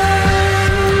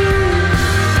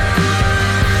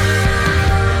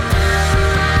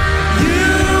 You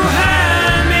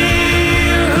had me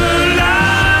a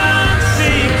light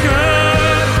seeker.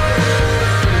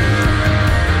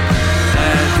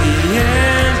 At the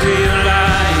end of your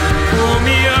life, pull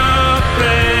me up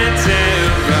and tear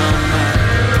down my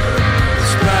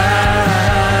spine.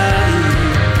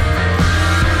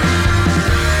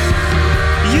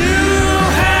 You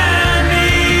had me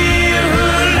a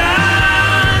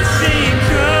light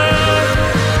seeker.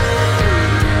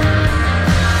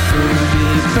 Threw me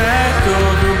back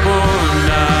overboard,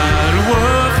 not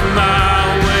worth my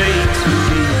weight to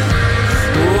be.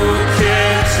 Oh,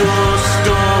 kept or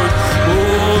stored,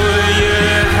 oh, you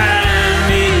had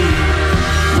me.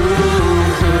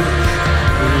 Oh,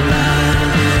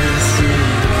 blind and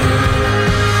seeker.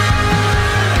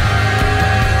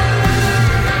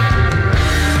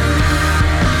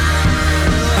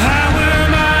 How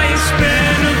am I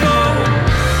expendable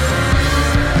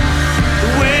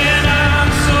when I'm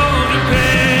so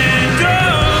dependable?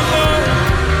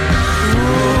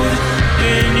 Oh,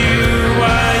 and you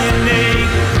while you're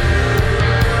naked.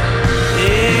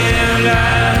 Yeah,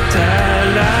 lie down,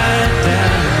 lie down.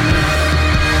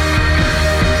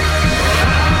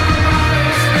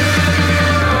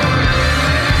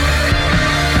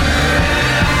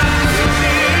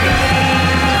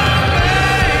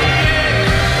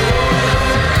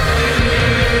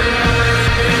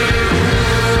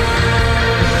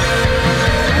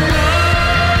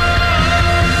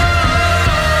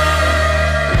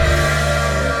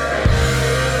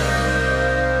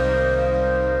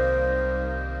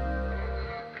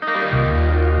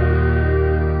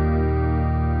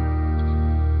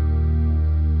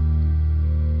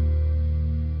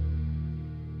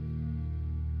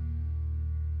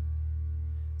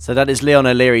 So that is Leon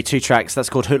O'Leary, 2 tracks. That's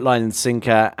called Hook, Line and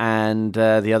Sinker, and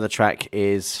the other track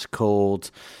is called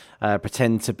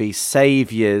Pretend to Be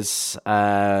Saviours.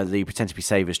 The Pretend to Be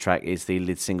Saviours track is the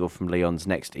lead single from Leon's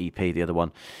next EP. The other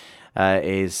one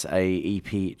is a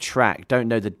EP track. Don't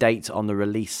know the date on the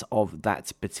release of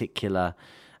that particular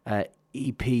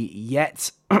EP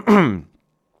yet. But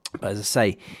as I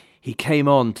say, he came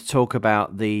on to talk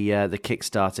about the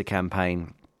Kickstarter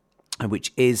campaign,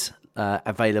 which is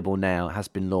available now, has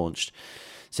been launched.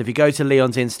 So if you go to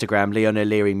Leon's Instagram, Leon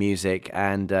O'Leary Music,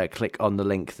 and click on the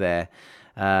link there,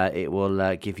 it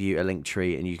will give you a link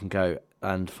tree and you can go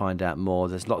and find out more.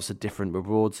 There's lots of different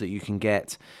rewards that you can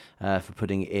get for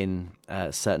putting in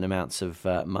certain amounts of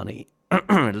money.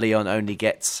 Leon only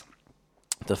gets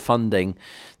the funding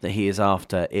that he is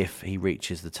after if he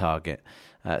reaches the target.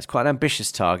 It's quite an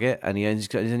ambitious target, and he's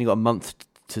only got a month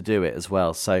to do it as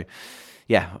well. So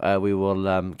yeah, we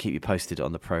will keep you posted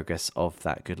on the progress of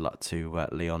that. Good luck to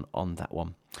Leon on that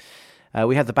one.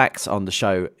 We had the Backs on the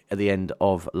show at the end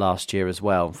of last year as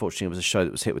well. Unfortunately, it was a show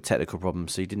that was hit with technical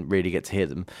problems, so you didn't really get to hear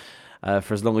them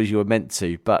for as long as you were meant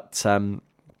to. But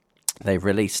they've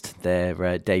released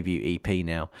their debut EP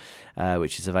now,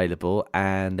 which is available,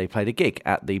 and they played a gig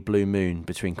at the Blue Moon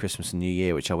between Christmas and New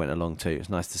Year, which I went along to. It was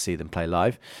nice to see them play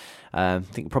live. I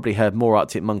think I probably heard more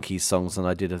Arctic Monkeys songs than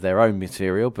I did of their own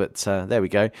material, but there we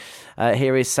go.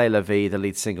 Here is C'est la Vie, the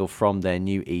lead single from their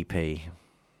new EP.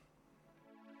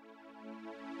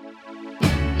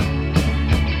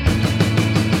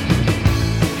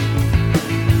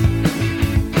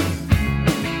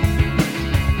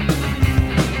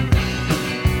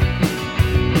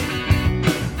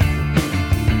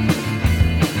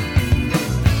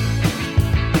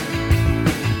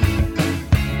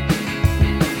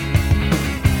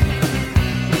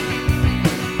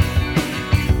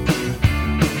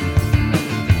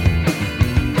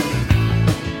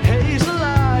 Hazel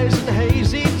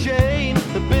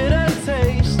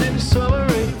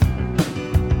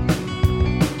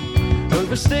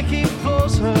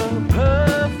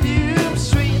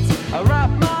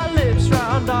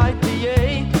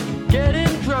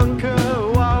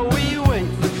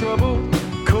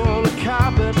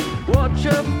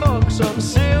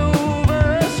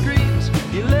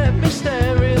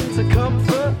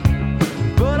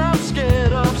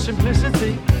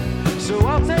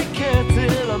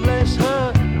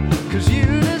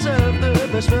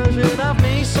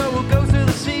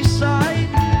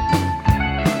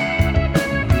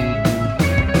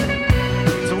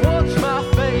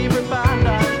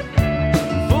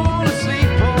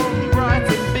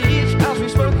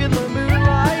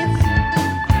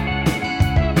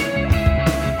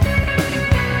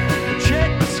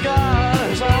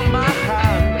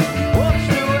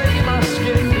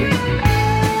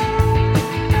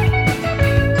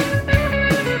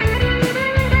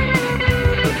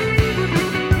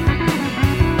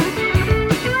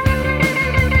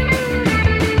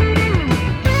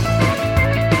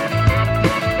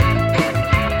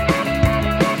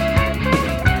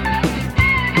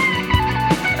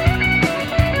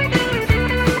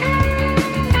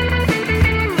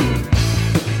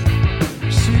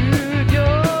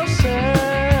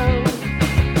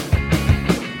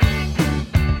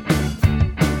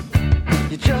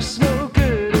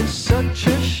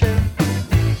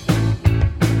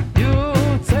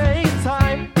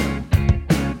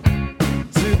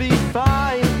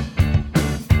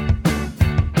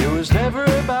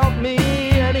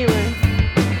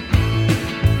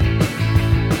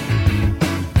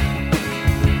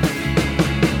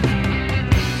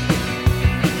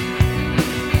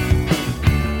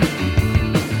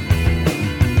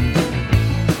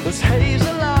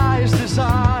hazel eyes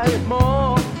desired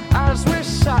more as we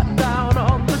sat down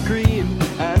on the green.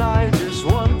 And I just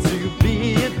want to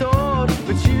be adored,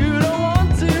 but you don't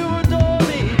want to adore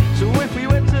me. So if we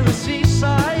went to the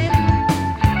seaside,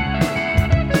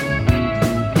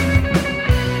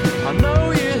 I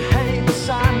know you'd hate the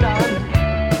sand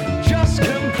and just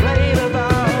complain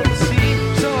about the sea.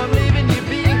 So I'm leaving you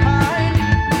behind,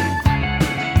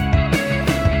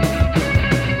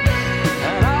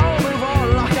 and I'll move on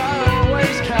like I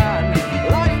always can.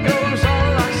 Life goes on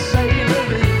like Sailor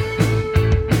V.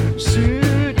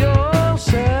 Suit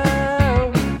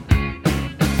yourself.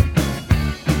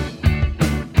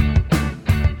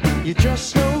 You're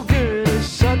just no good, it's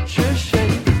such a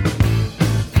shame.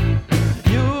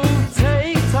 You'll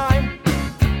take time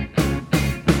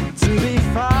to be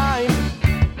fine,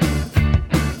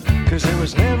 'cause it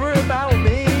was never about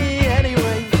me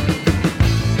anyway.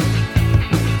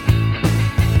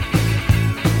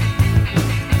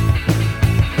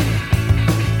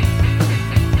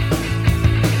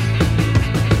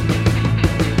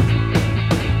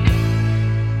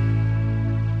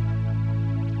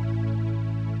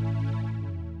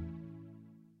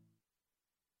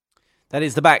 That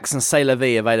is The Backs and Sailor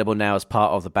V, available now as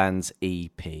part of the band's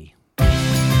EP.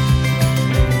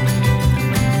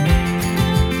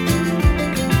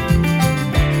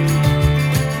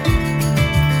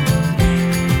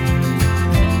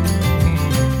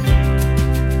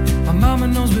 My mama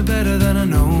knows me better than I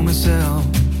know myself.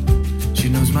 She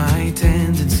knows my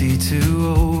tendency to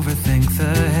overthink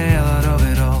the hell out of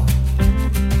it all.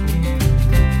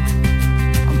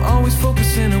 I'm always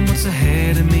focusing on what's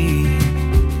ahead of me.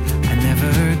 I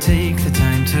never take the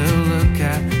time to look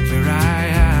at where I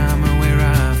am or where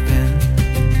I've been.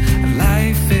 And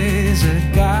life is a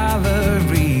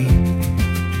gallery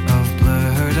of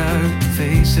blurred out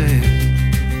faces.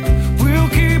 We'll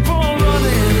keep on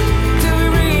running till we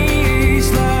reach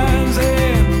Land's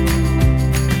End,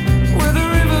 where the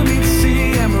river meets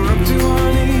sea and we're up to our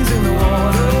knees in the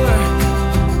water.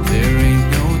 There ain't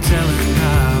no telling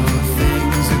how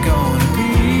things are gonna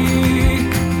be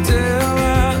till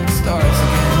it starts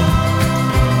again.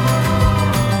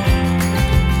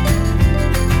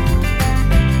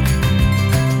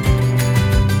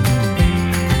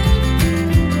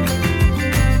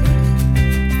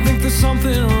 I think there's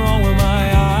something wrong with my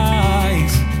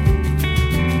eyes,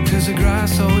 'cause the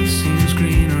grass always seems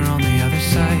greener on the other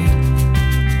side.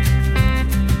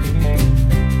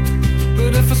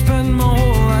 But if I spend my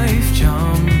whole life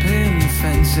jumping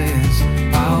fences,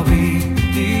 I'll be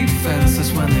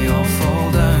defenseless when they all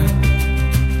fall down.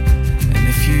 And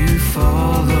if you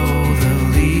follow the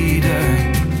leader,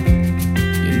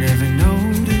 you never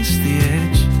notice the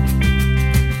edge.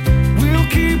 We'll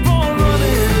keep on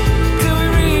running till we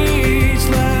reach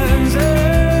Land's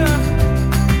End,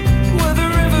 where the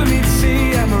river meets sea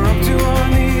and we're up to our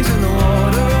knees in the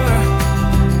water.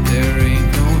 There ain't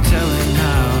no telling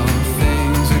how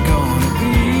things are gonna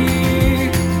be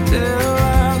till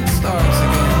it starts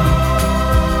again.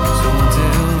 So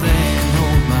until then,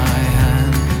 hold my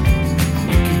hand, and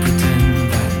we can pretend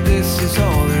that this is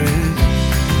all there is.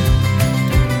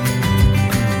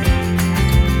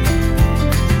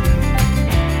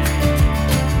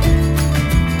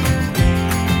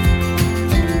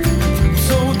 I'm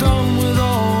so done with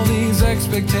all these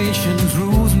expectations,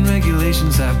 rules and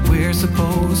regulations that we're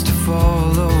supposed to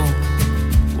follow.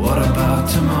 What about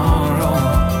tomorrow?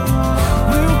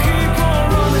 We'll keep on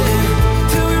running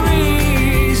till we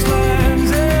reach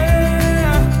Land's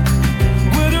End,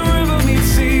 where the river meets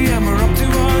sea and we're up to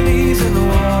our knees in the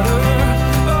water.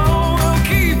 Oh, we'll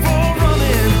keep on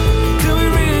running till we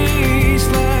reach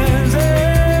Land's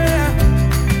End,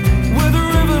 where the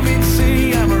river meets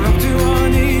sea and we're up to our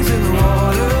knees in the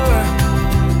water.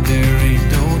 There ain't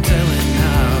no telling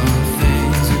how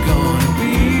things are gonna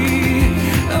be.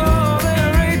 Oh,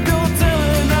 there ain't no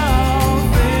telling how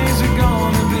things are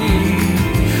gonna be.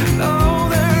 Oh,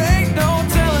 there ain't no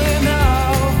telling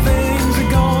how things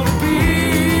are gonna be.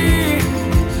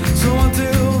 So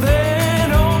until then,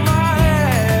 hold my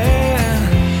hand.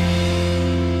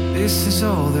 This is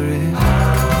all there is.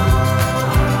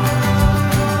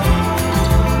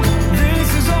 This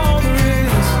is all there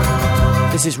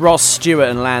is. This is Ross Stewart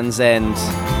and Land's End.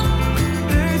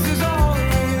 This is all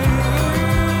there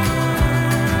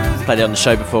is. Played it on the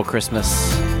show before Christmas.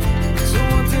 So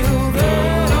until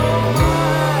then, hold my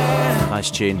hand.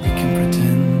 Nice tune. We can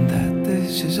pretend that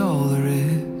this is all there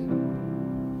is.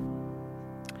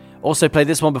 Also played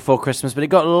this one before Christmas, but it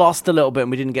got lost a little bit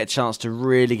and we didn't get a chance to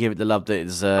really give it the love that it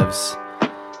deserves.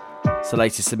 It's the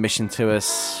latest submission to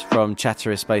us from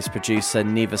Chatteris-based producer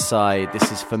Neither Side.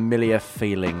 This is Familiar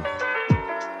Feeling.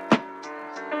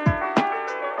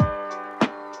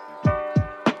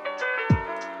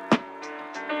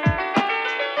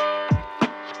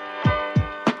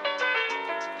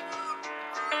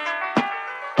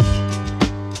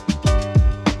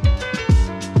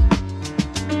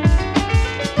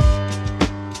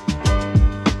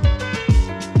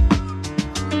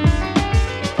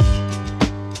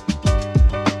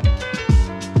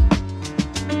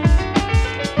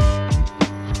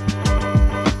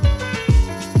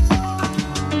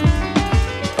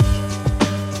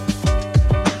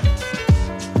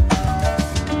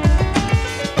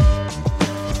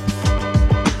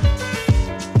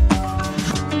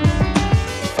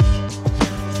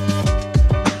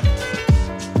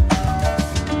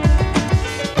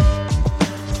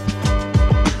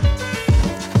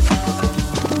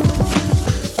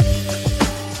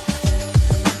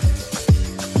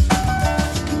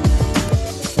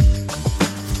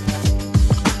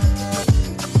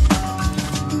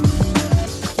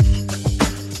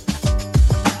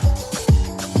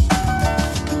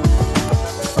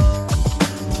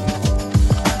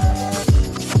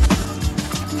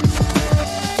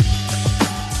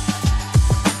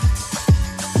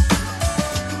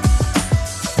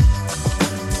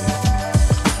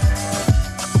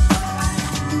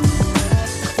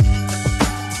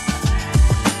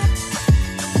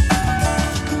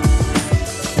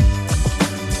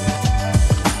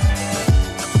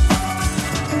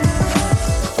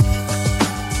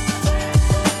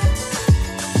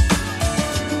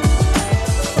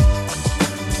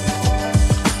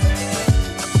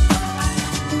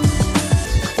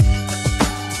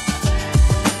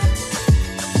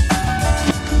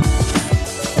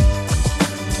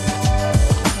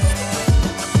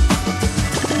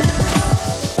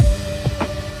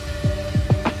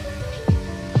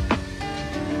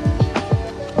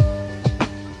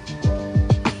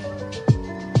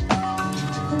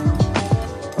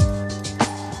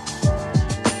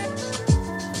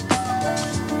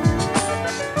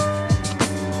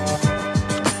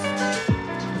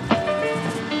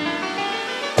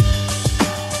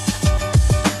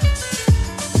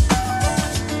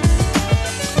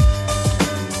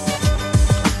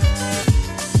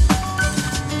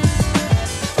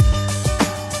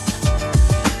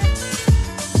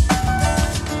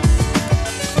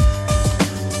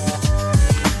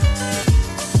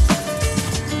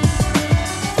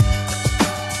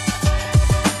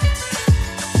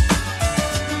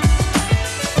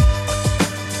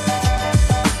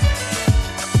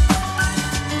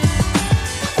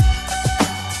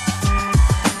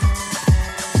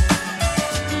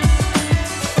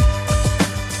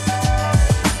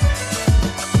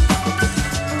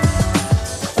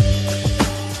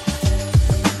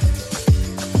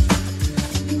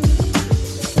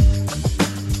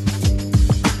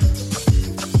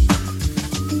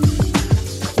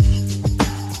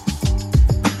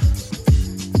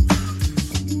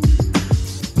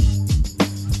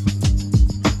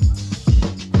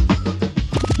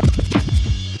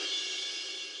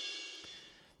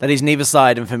 That is Neither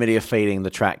Side and Familiar Feeling, the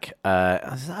track.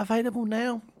 Is that available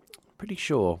now? Pretty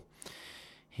sure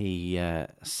he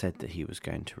said that he was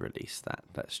going to release that.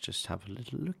 Let's just have a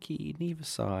little looky. Neither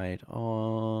Side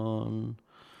on...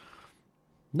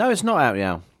 No, it's not out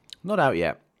now. Not out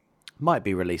yet. Might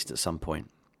be released at some point.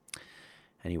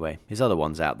 Anyway, his other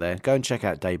one's out there. Go and check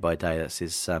out Day by Day. That's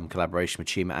his collaboration with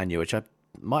Chima Anya, which I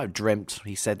might have dreamt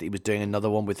he said that he was doing another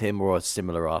one with him or a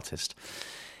similar artist.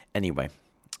 Anyway,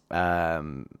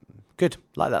 good.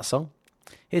 Like that song.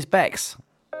 Here's Bex.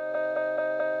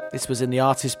 This was in the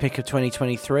artist pick of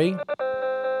 2023.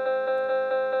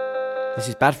 This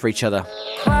is Bad for Each Other.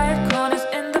 Quiet corners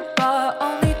in the bar,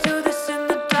 only do this in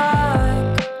the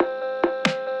dark.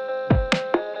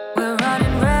 We're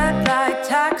running red light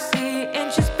taxi,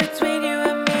 inches between you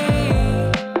and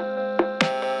me.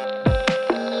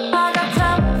 I got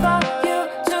time for you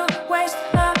to waste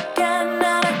again,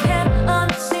 and I can't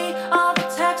unsee all the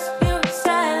texts you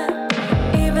send.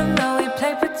 Even though we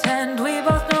play pretend, we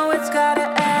both know it's gotta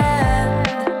end.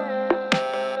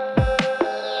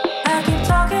 I keep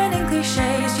talking in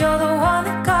cliches, you're the one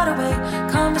that got away.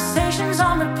 Conversations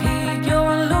on repeat, you're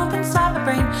on loop inside my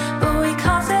brain, but we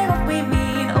can't say what we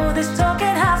mean. All this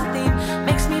talking has a theme,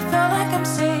 makes me feel like I'm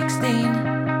 16.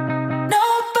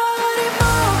 Nobody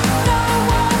move, no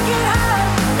one get hurt,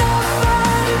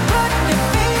 nobody put your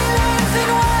feelings in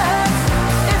words.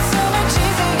 It's so much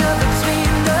easier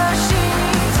between the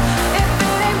sheets. If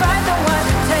it ain't right, then why does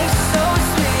it taste so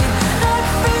sweet? Not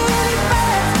really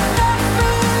friends, not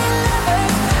really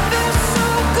lovers. Feels so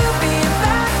good being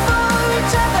back for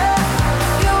each other.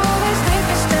 You always leave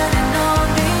me standing on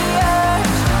the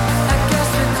edge. I guess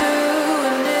we're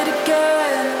doing it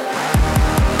again.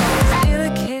 Steal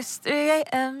a kiss, 3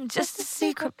 a.m. just a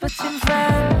secret between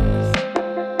friends.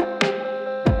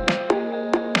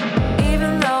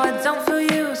 Even though I don't feel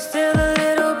you, still a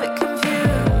little bit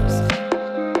confused.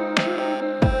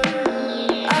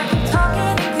 I keep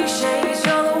talking in cliches,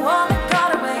 you're the one that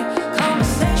got away.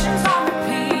 Conversations on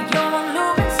repeat, you're on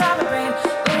loop inside my brain,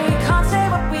 but we can't say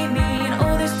what we mean.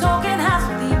 All this talking has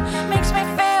a theme, makes me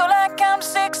feel like I'm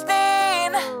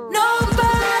 16.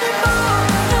 Nobody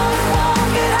move, no one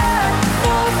get hurt,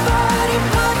 nobody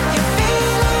put your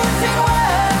feelings in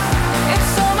words. It's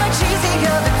so much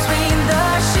easier between the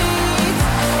sheets.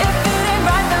 If it ain't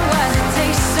right, then why does it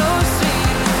taste so sweet?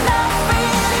 Not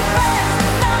really friends,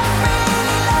 not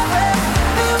really lovers.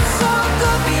 Feels so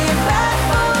good being back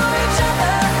for each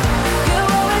other. You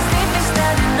always leave me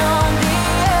standing on the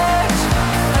edge.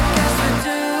 I guess we're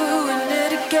doing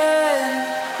it again.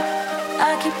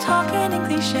 I keep talking in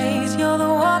cliches, you're the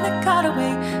one that got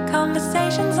away.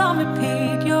 Conversations on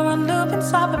repeat, you're on loop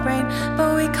inside my brain,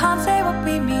 but we can't say what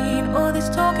we mean. All this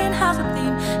talking has a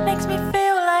theme, makes me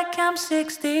feel like I'm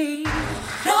 16.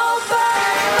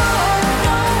 Nobody move,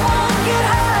 no one get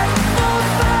hurt,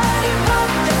 nobody put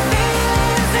their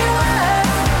feelings in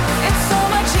words. It's so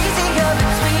much easier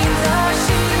between the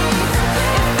sheets.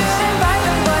 If it ain't right,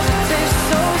 then why does it taste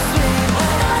so sweet?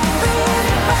 Not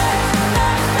really friends,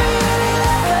 not really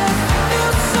lovers.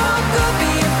 Feels so good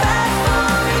being back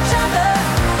for each other.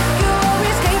 You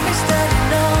always leave me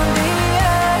standing on the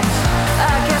edge.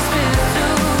 I guess we're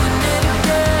doing it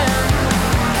again.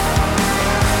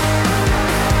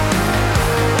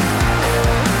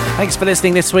 Thanks for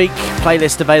listening this week.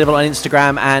 Playlist available on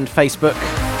Instagram and Facebook.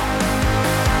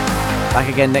 Back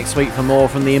again next week for more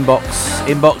from the inbox.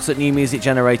 Inbox at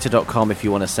newmusicgenerator.com if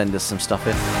you want to send us some stuff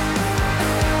in.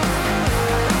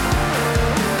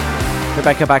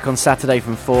 Rebecca back on Saturday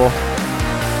from 4.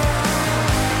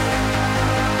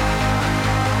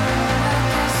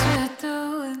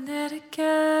 Doing it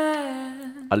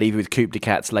again. I'll leave you with Coupe de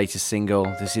Cat's latest single.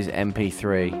 This is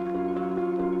MP3.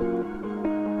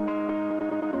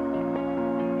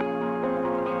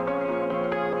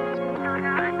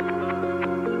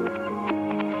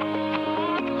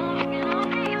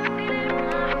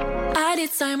 I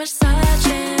did so much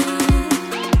searching,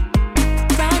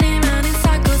 running round in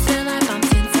circles till I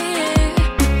bumped into you.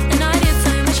 And I did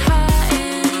so much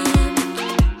hurting,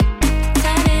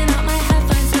 turning up my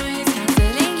headphones, noise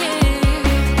cancelling you.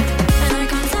 And I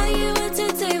can't tell you what to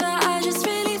do, but I just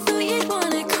really thought you'd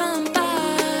wanna come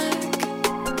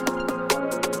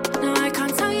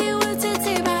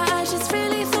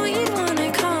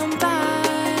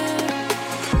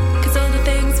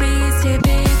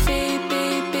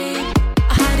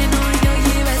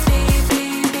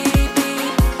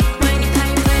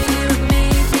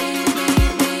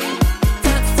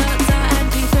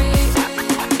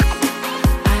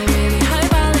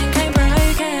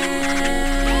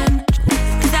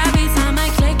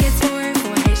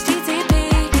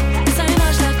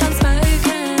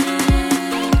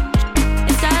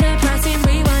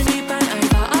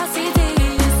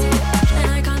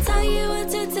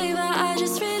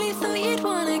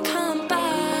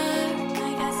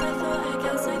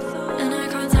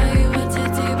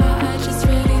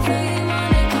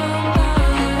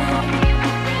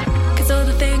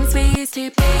tasty,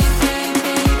 baby.